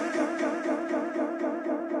gain.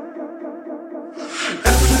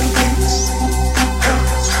 Every little piece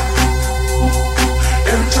counts.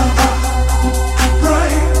 Every time I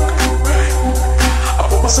break, I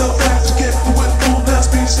put myself back together with one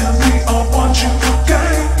last piece in me of what you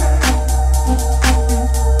gain.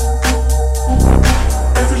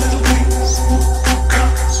 Every little piece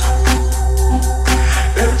counts.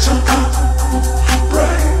 Every time I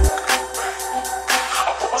break,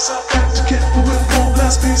 I put myself back together with one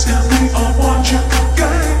last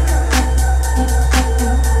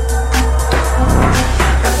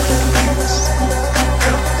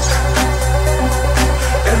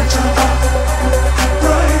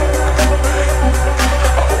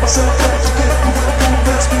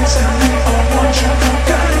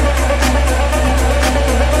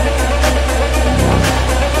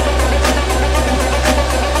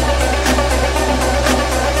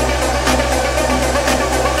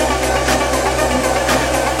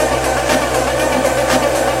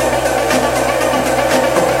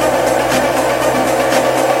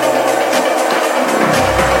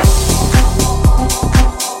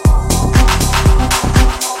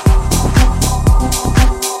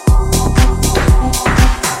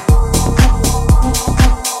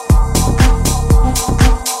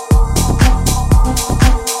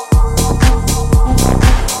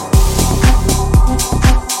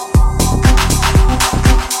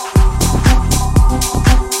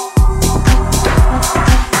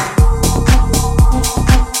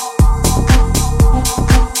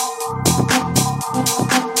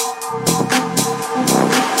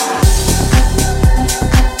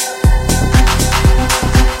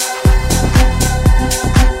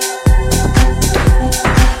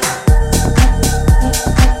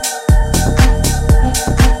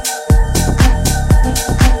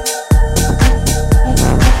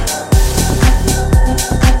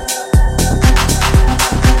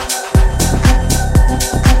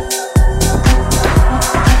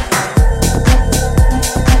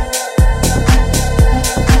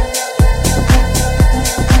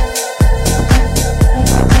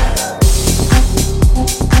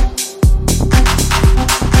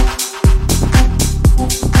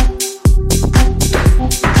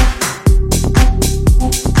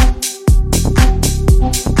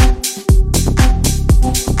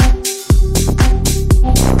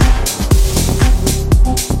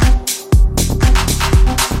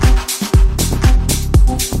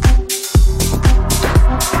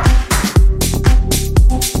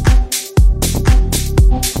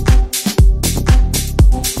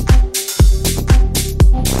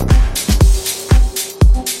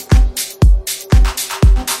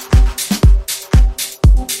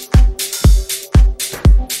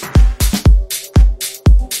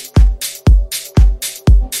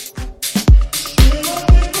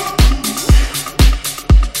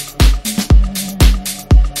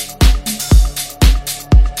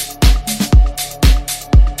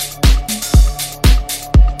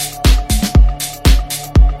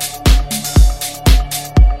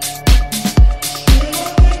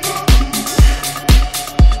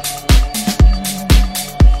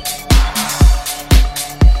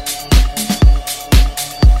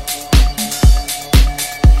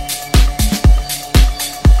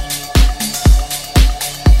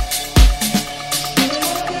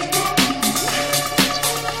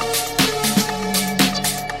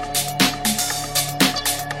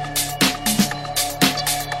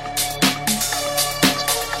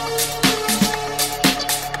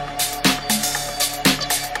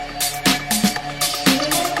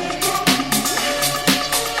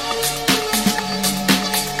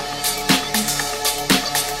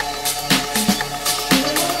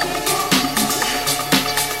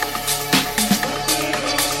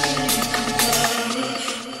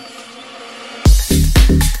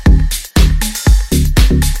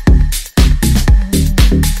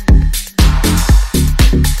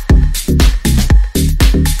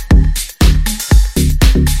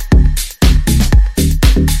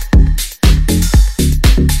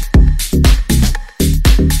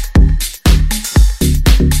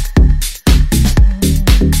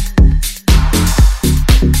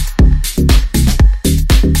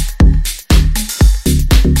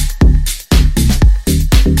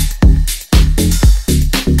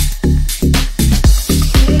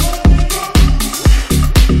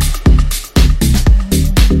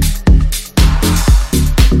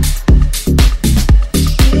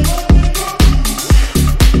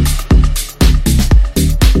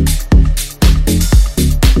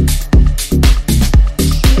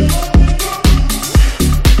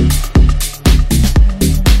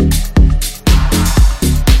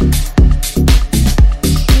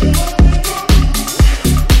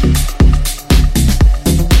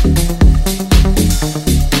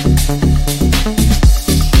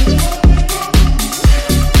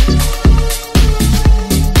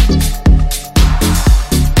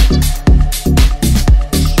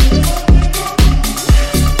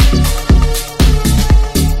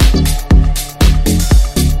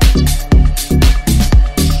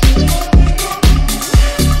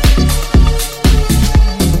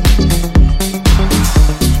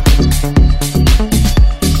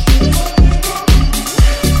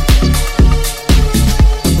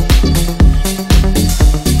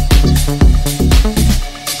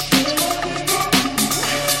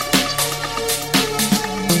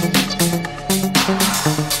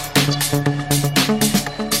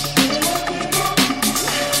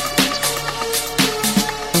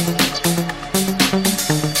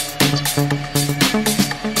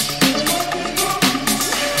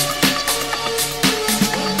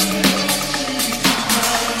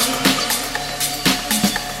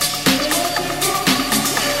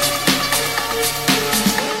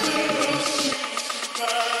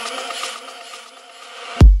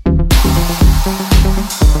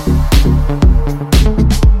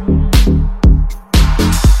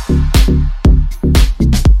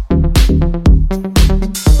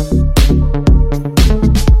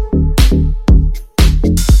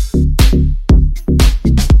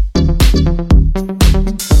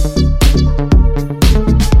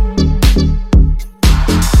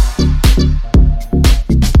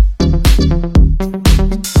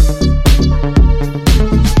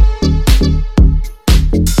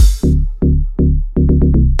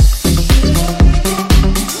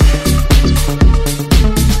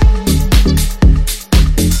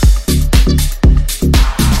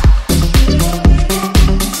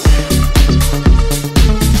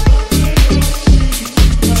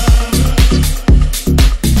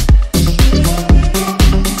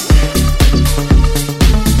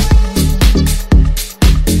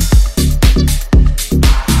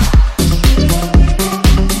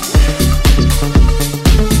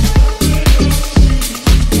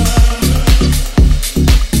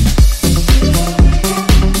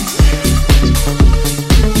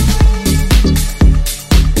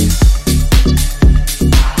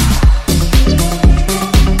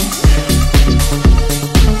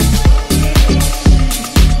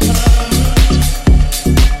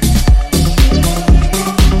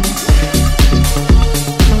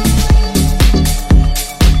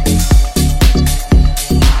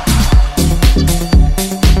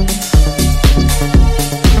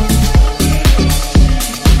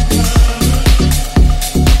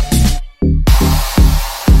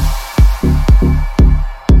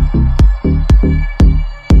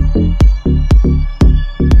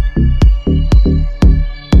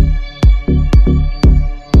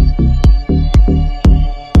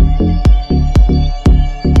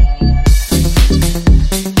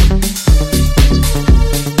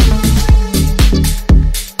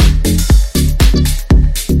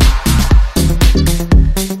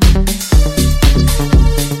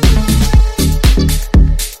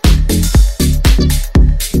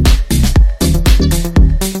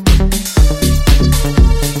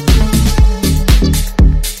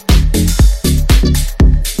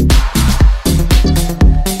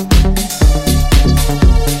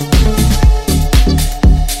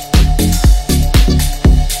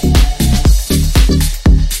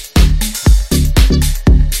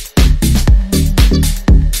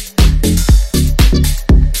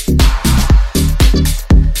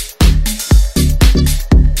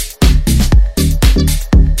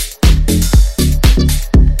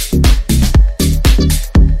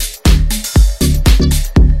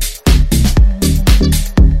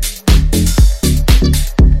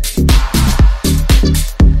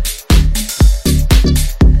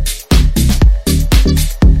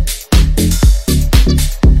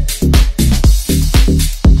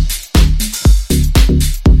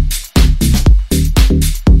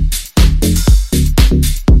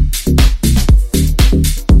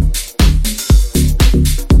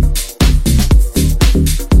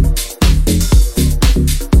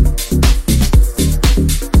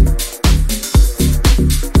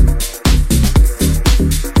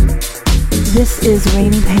This is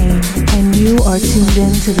Rainy Payne, and you are tuned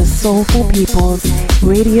in to the Soulful People's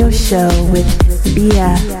radio show with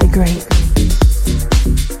Bia the Great.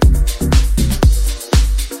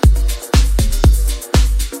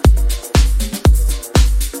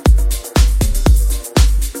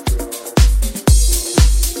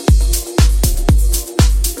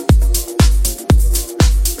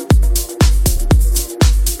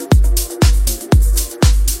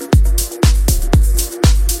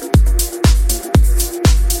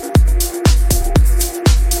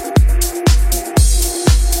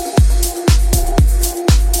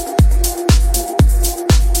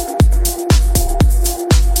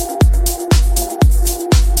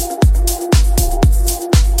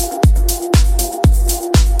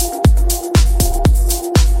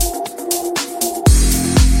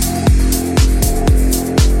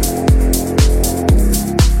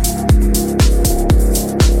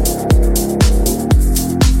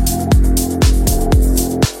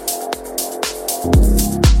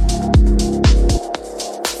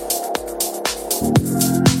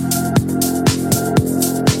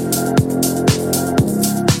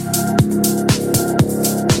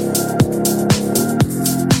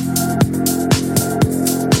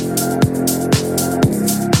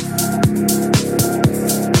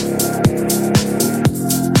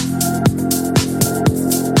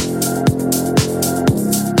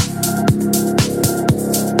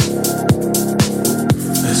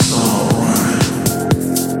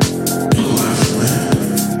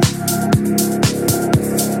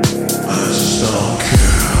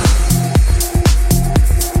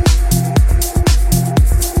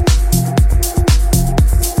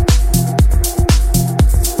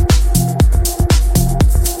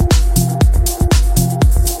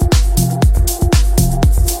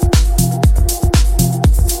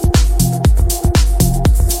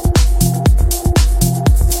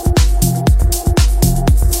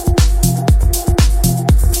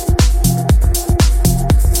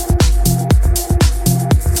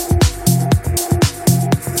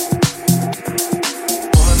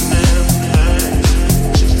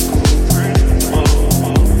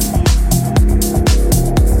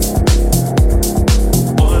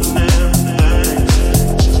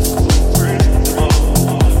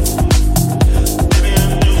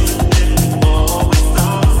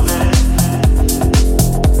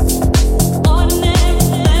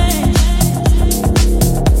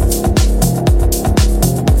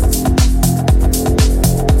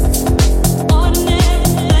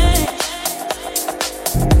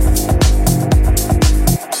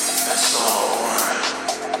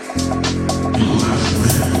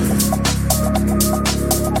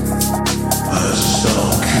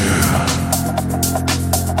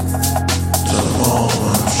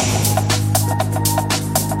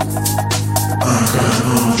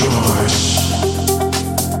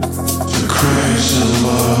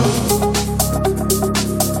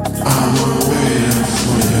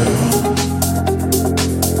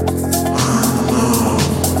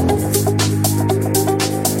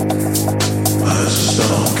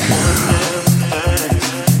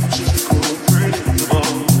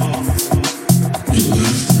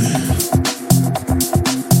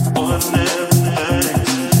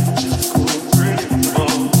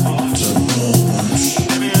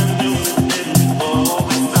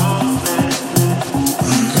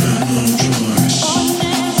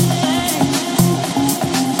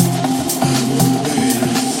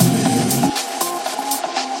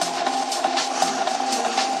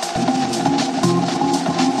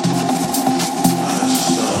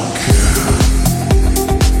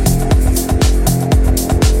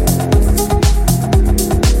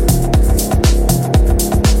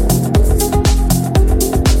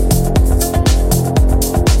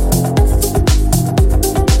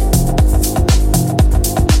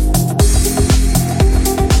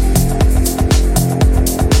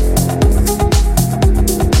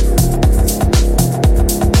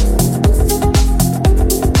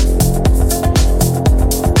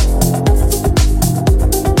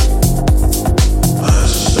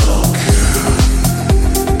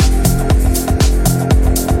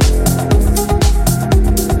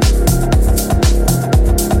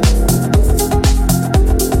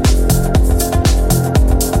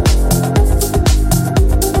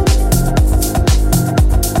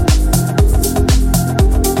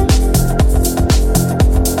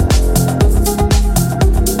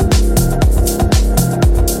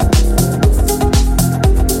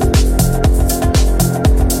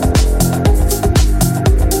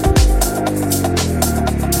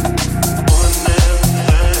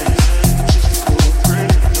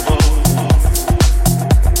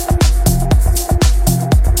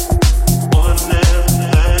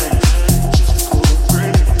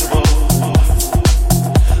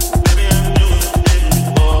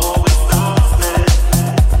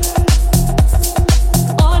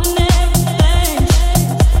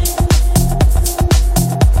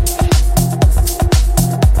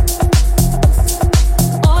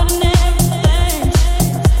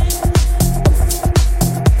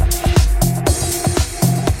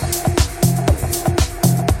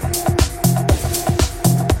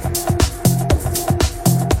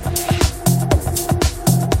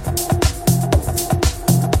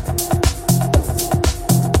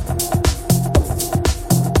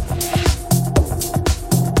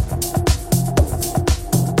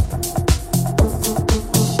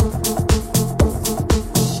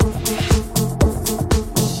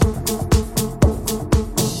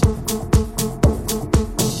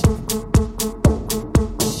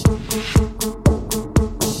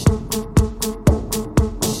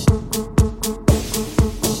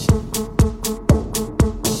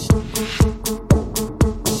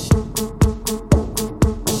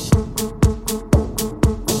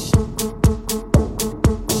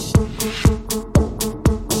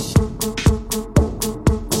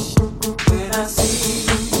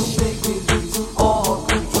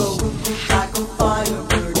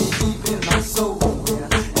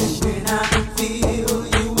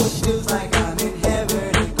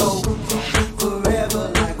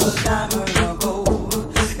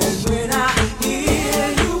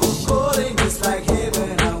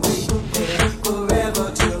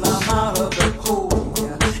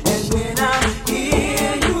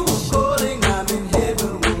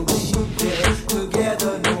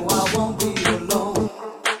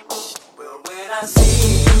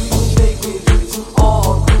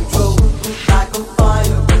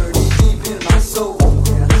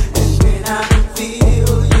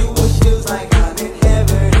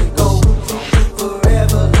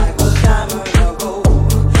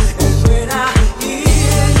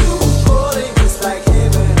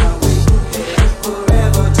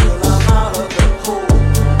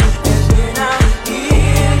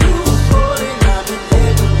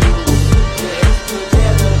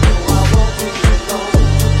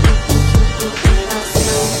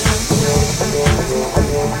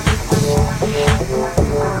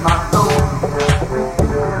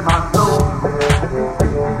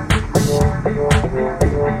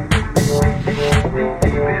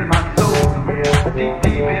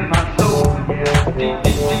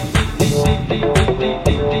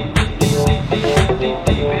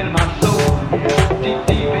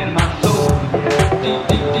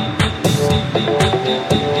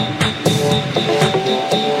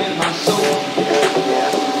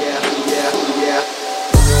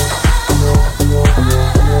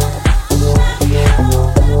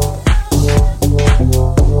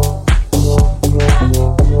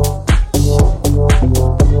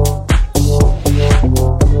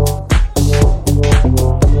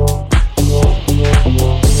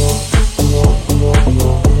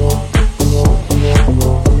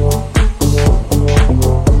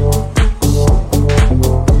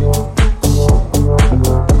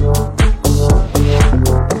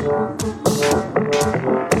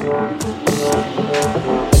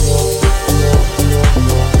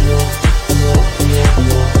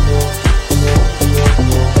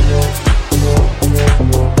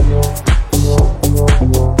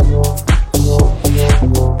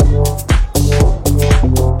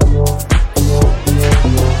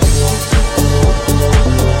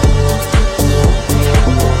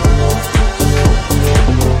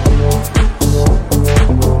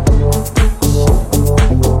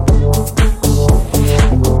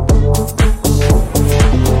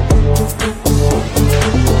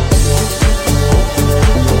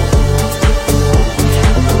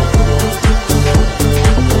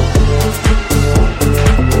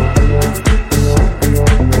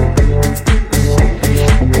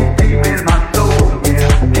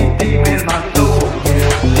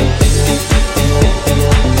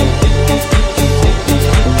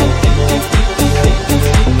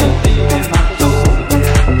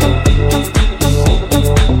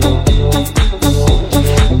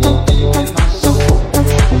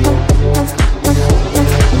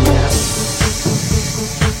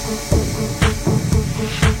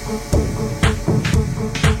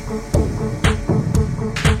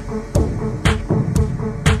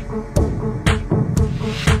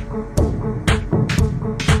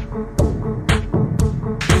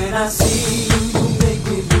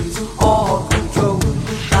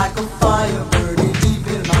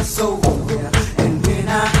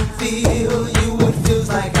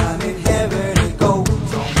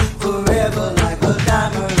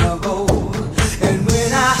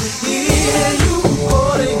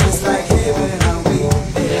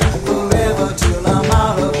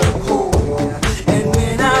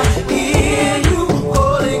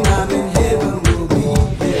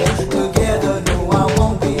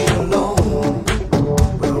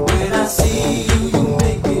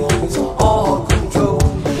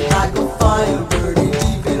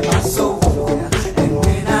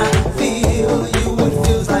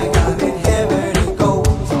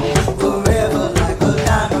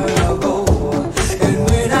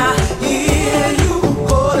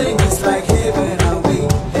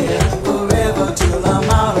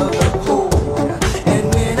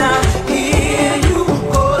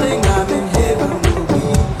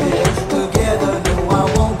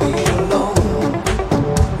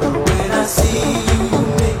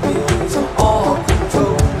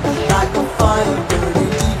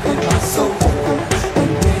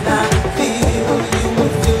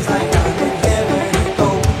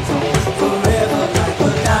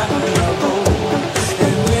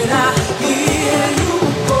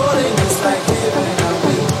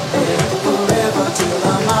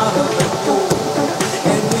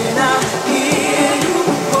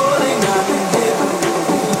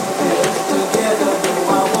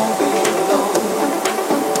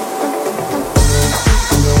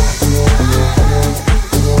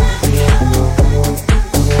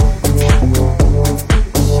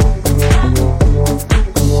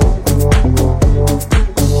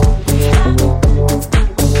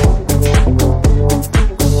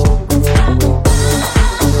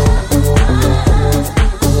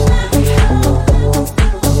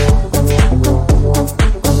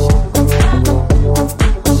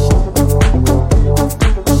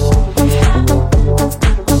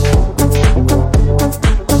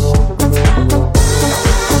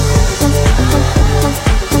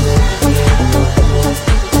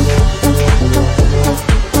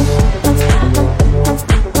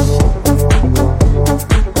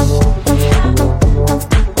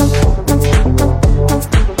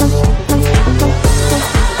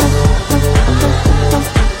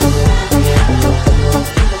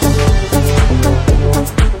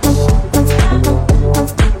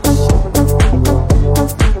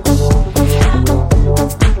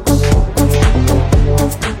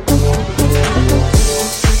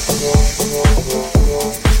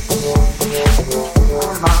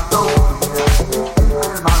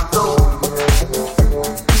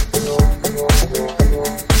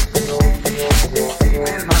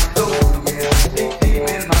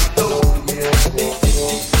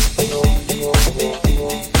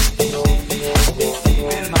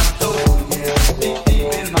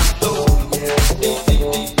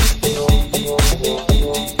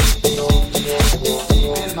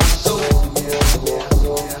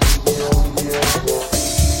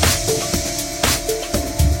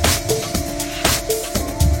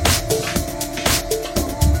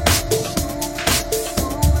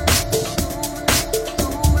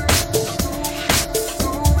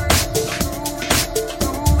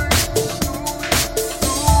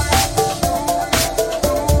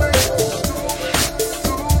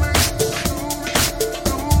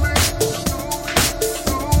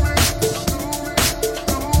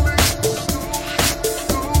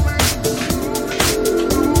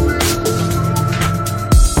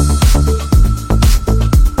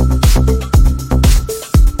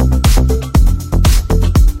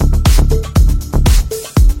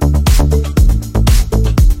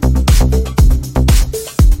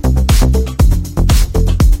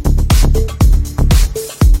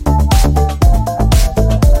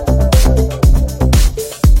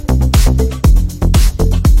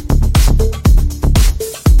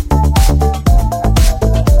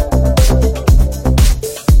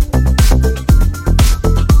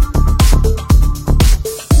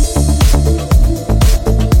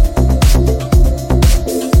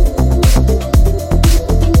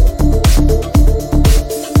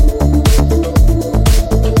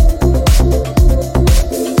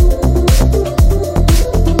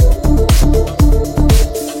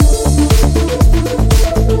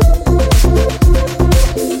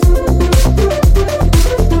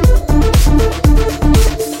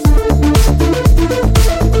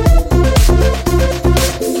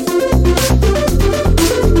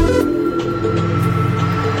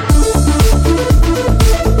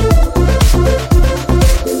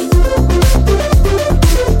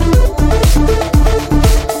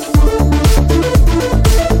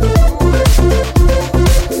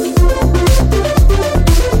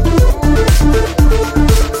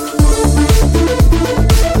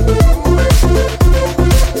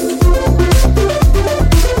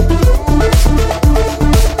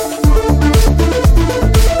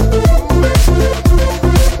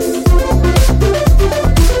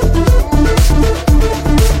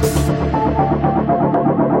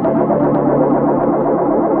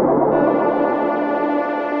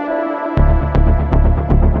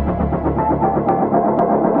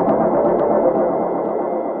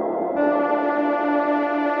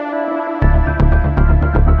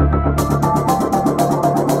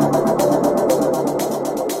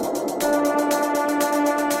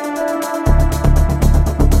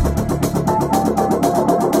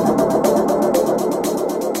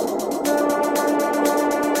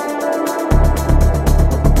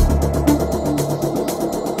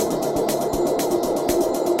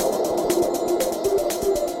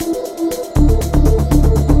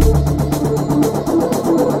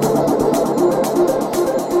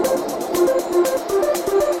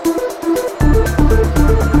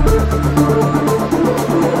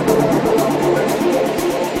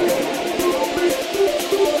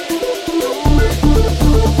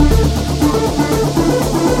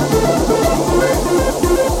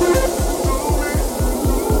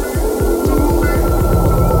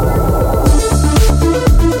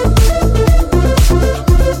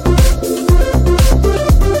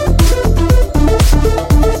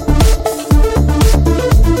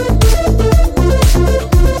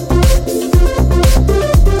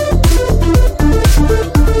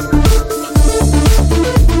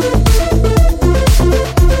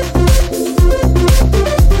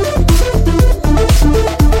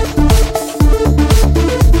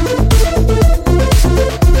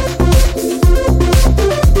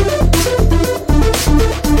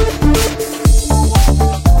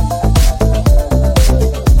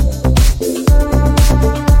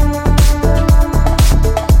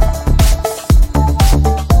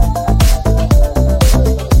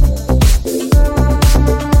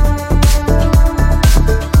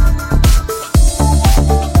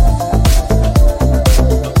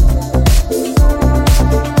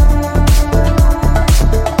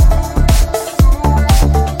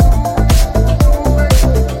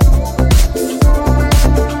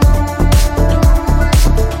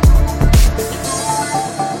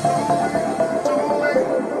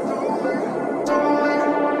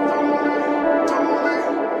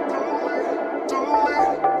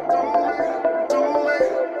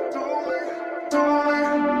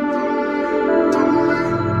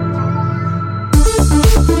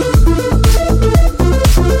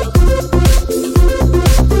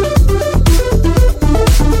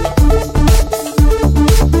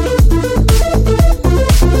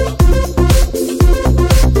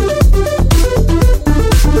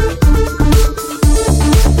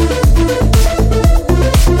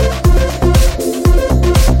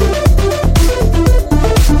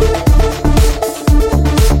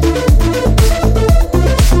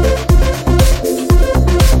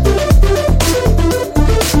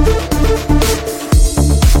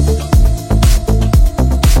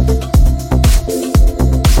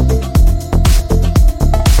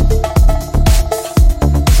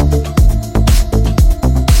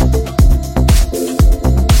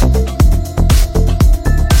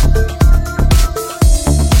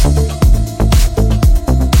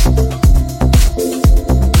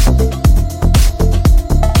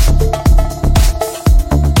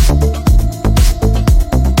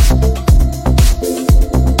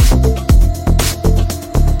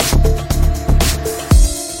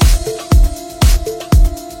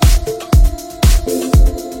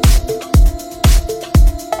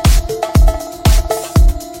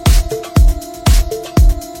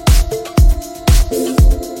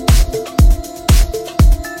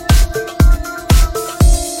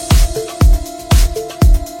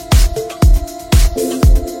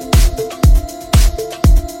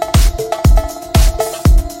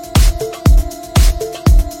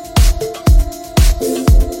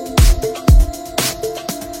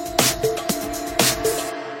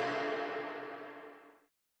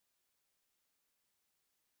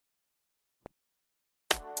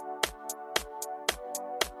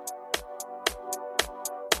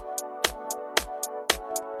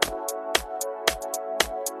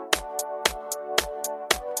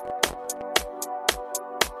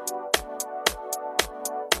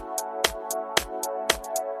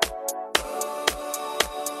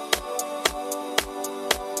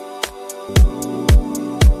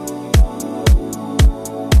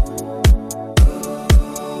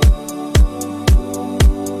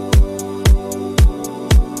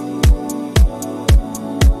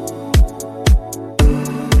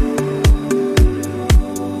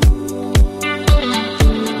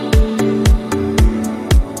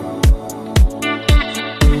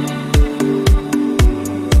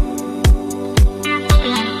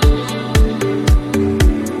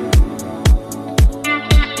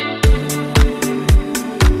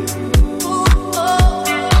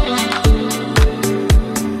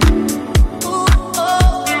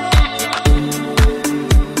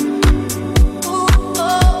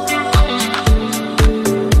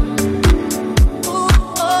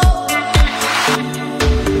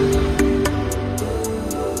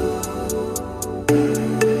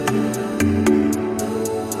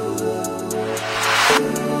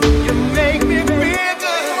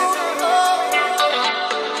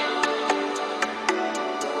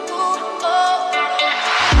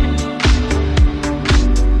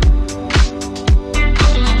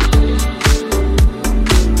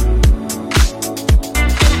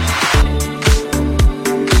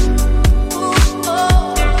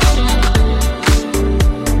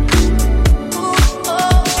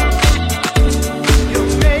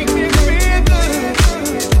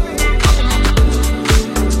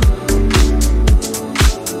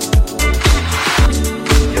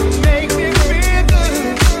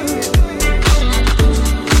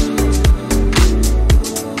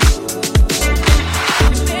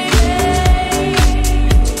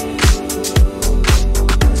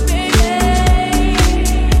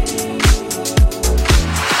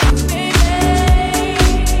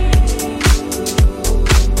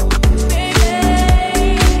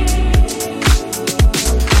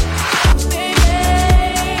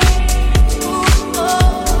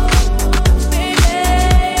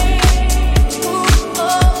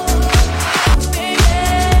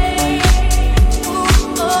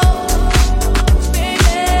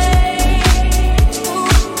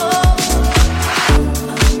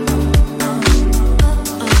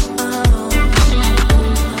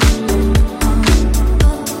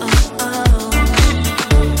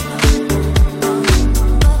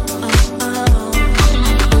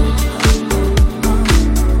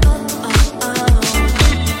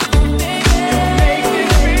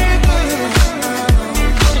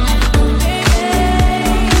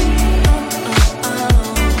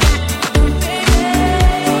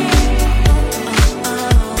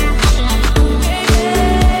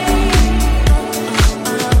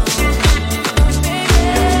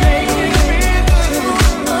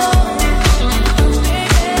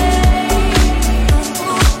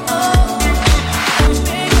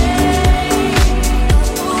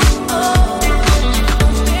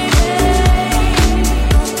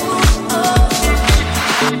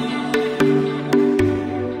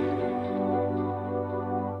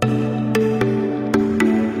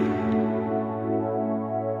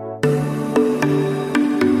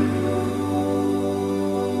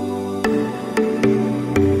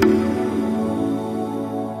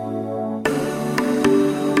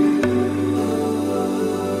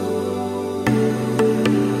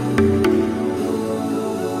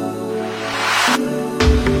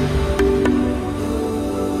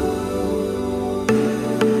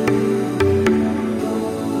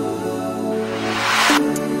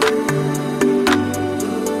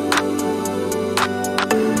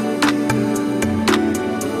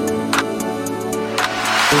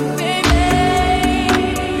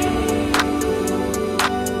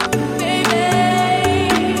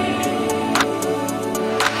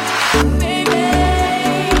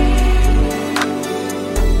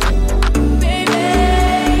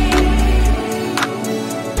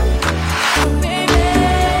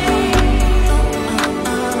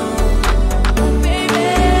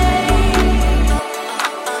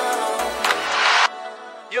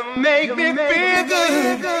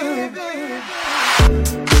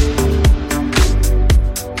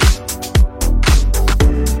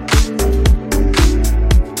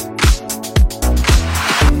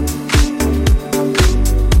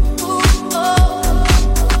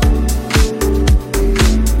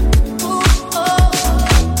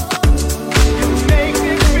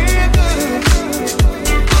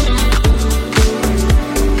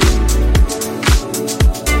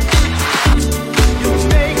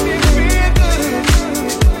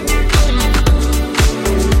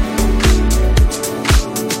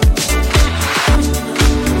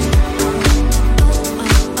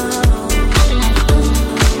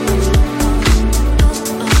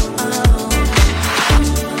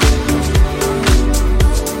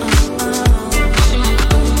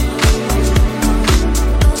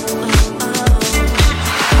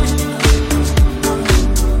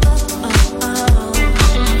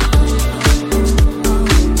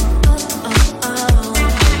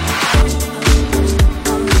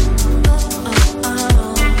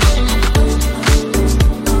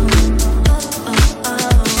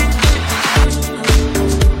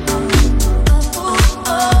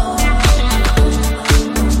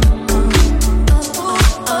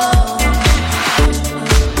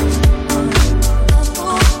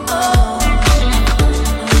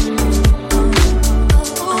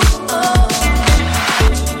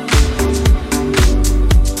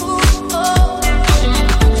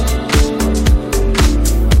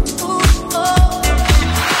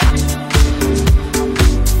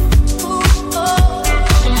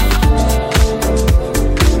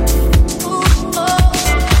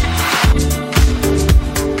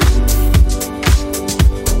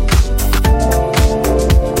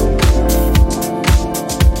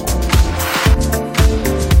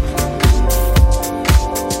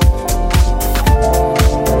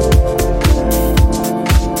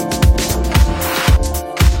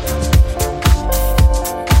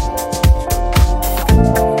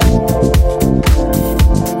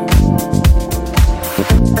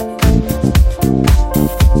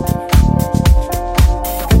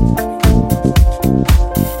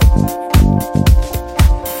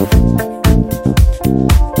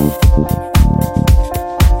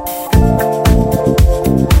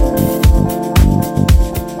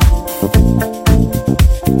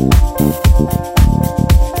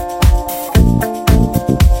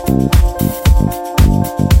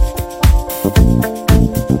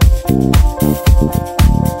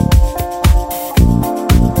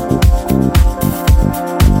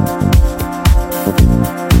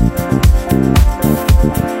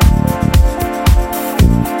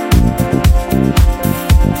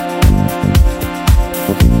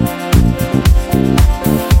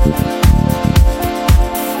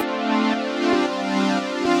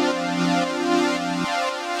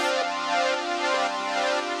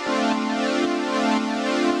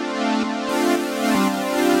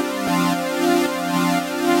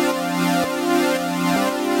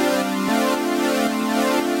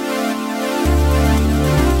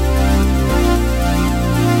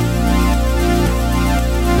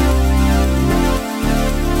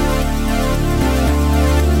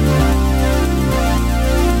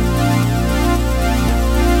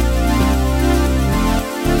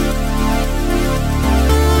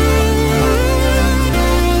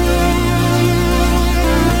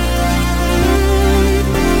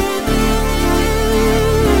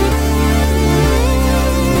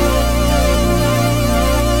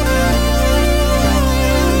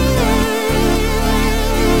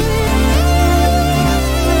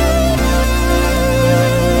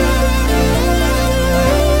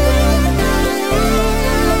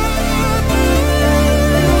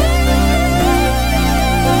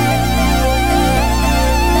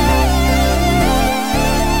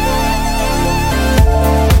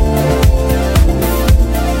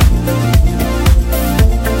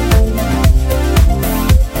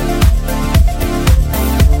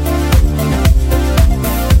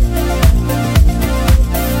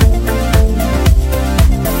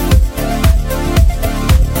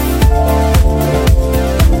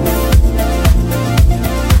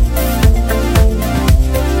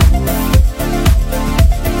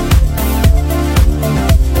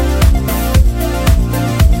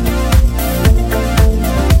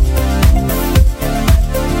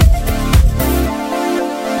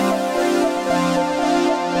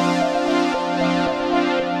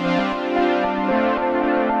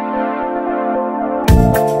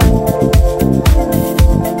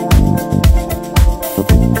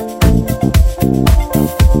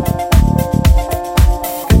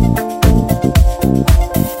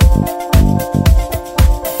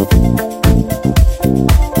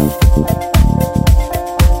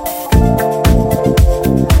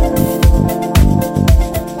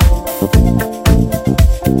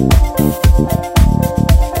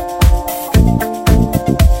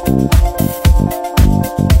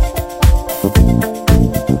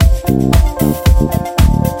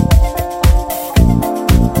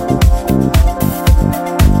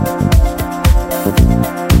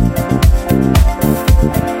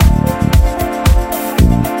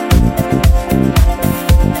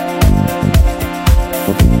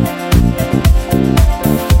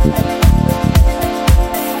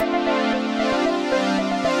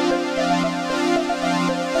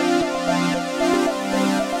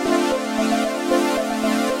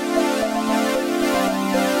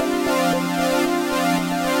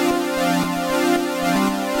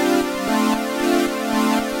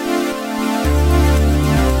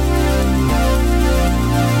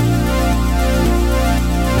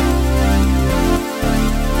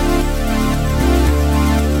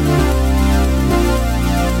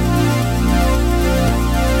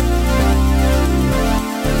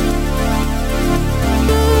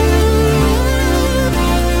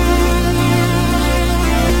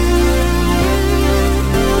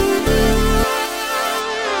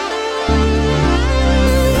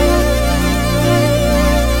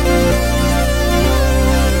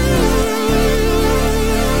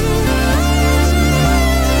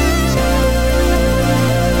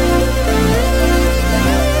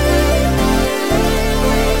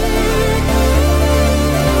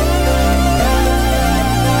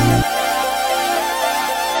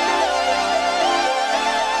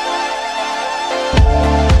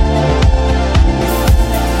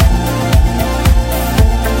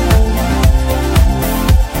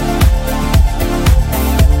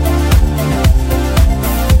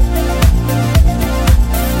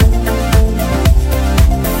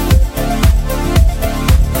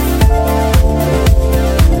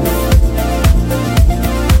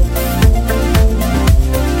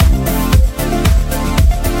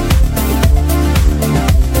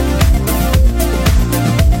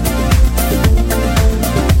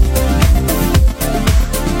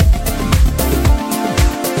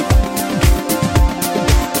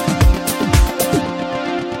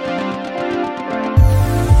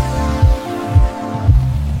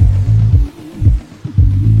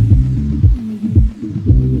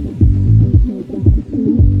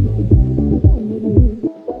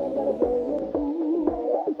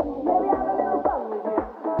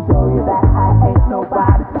 show you that I ain't nobody.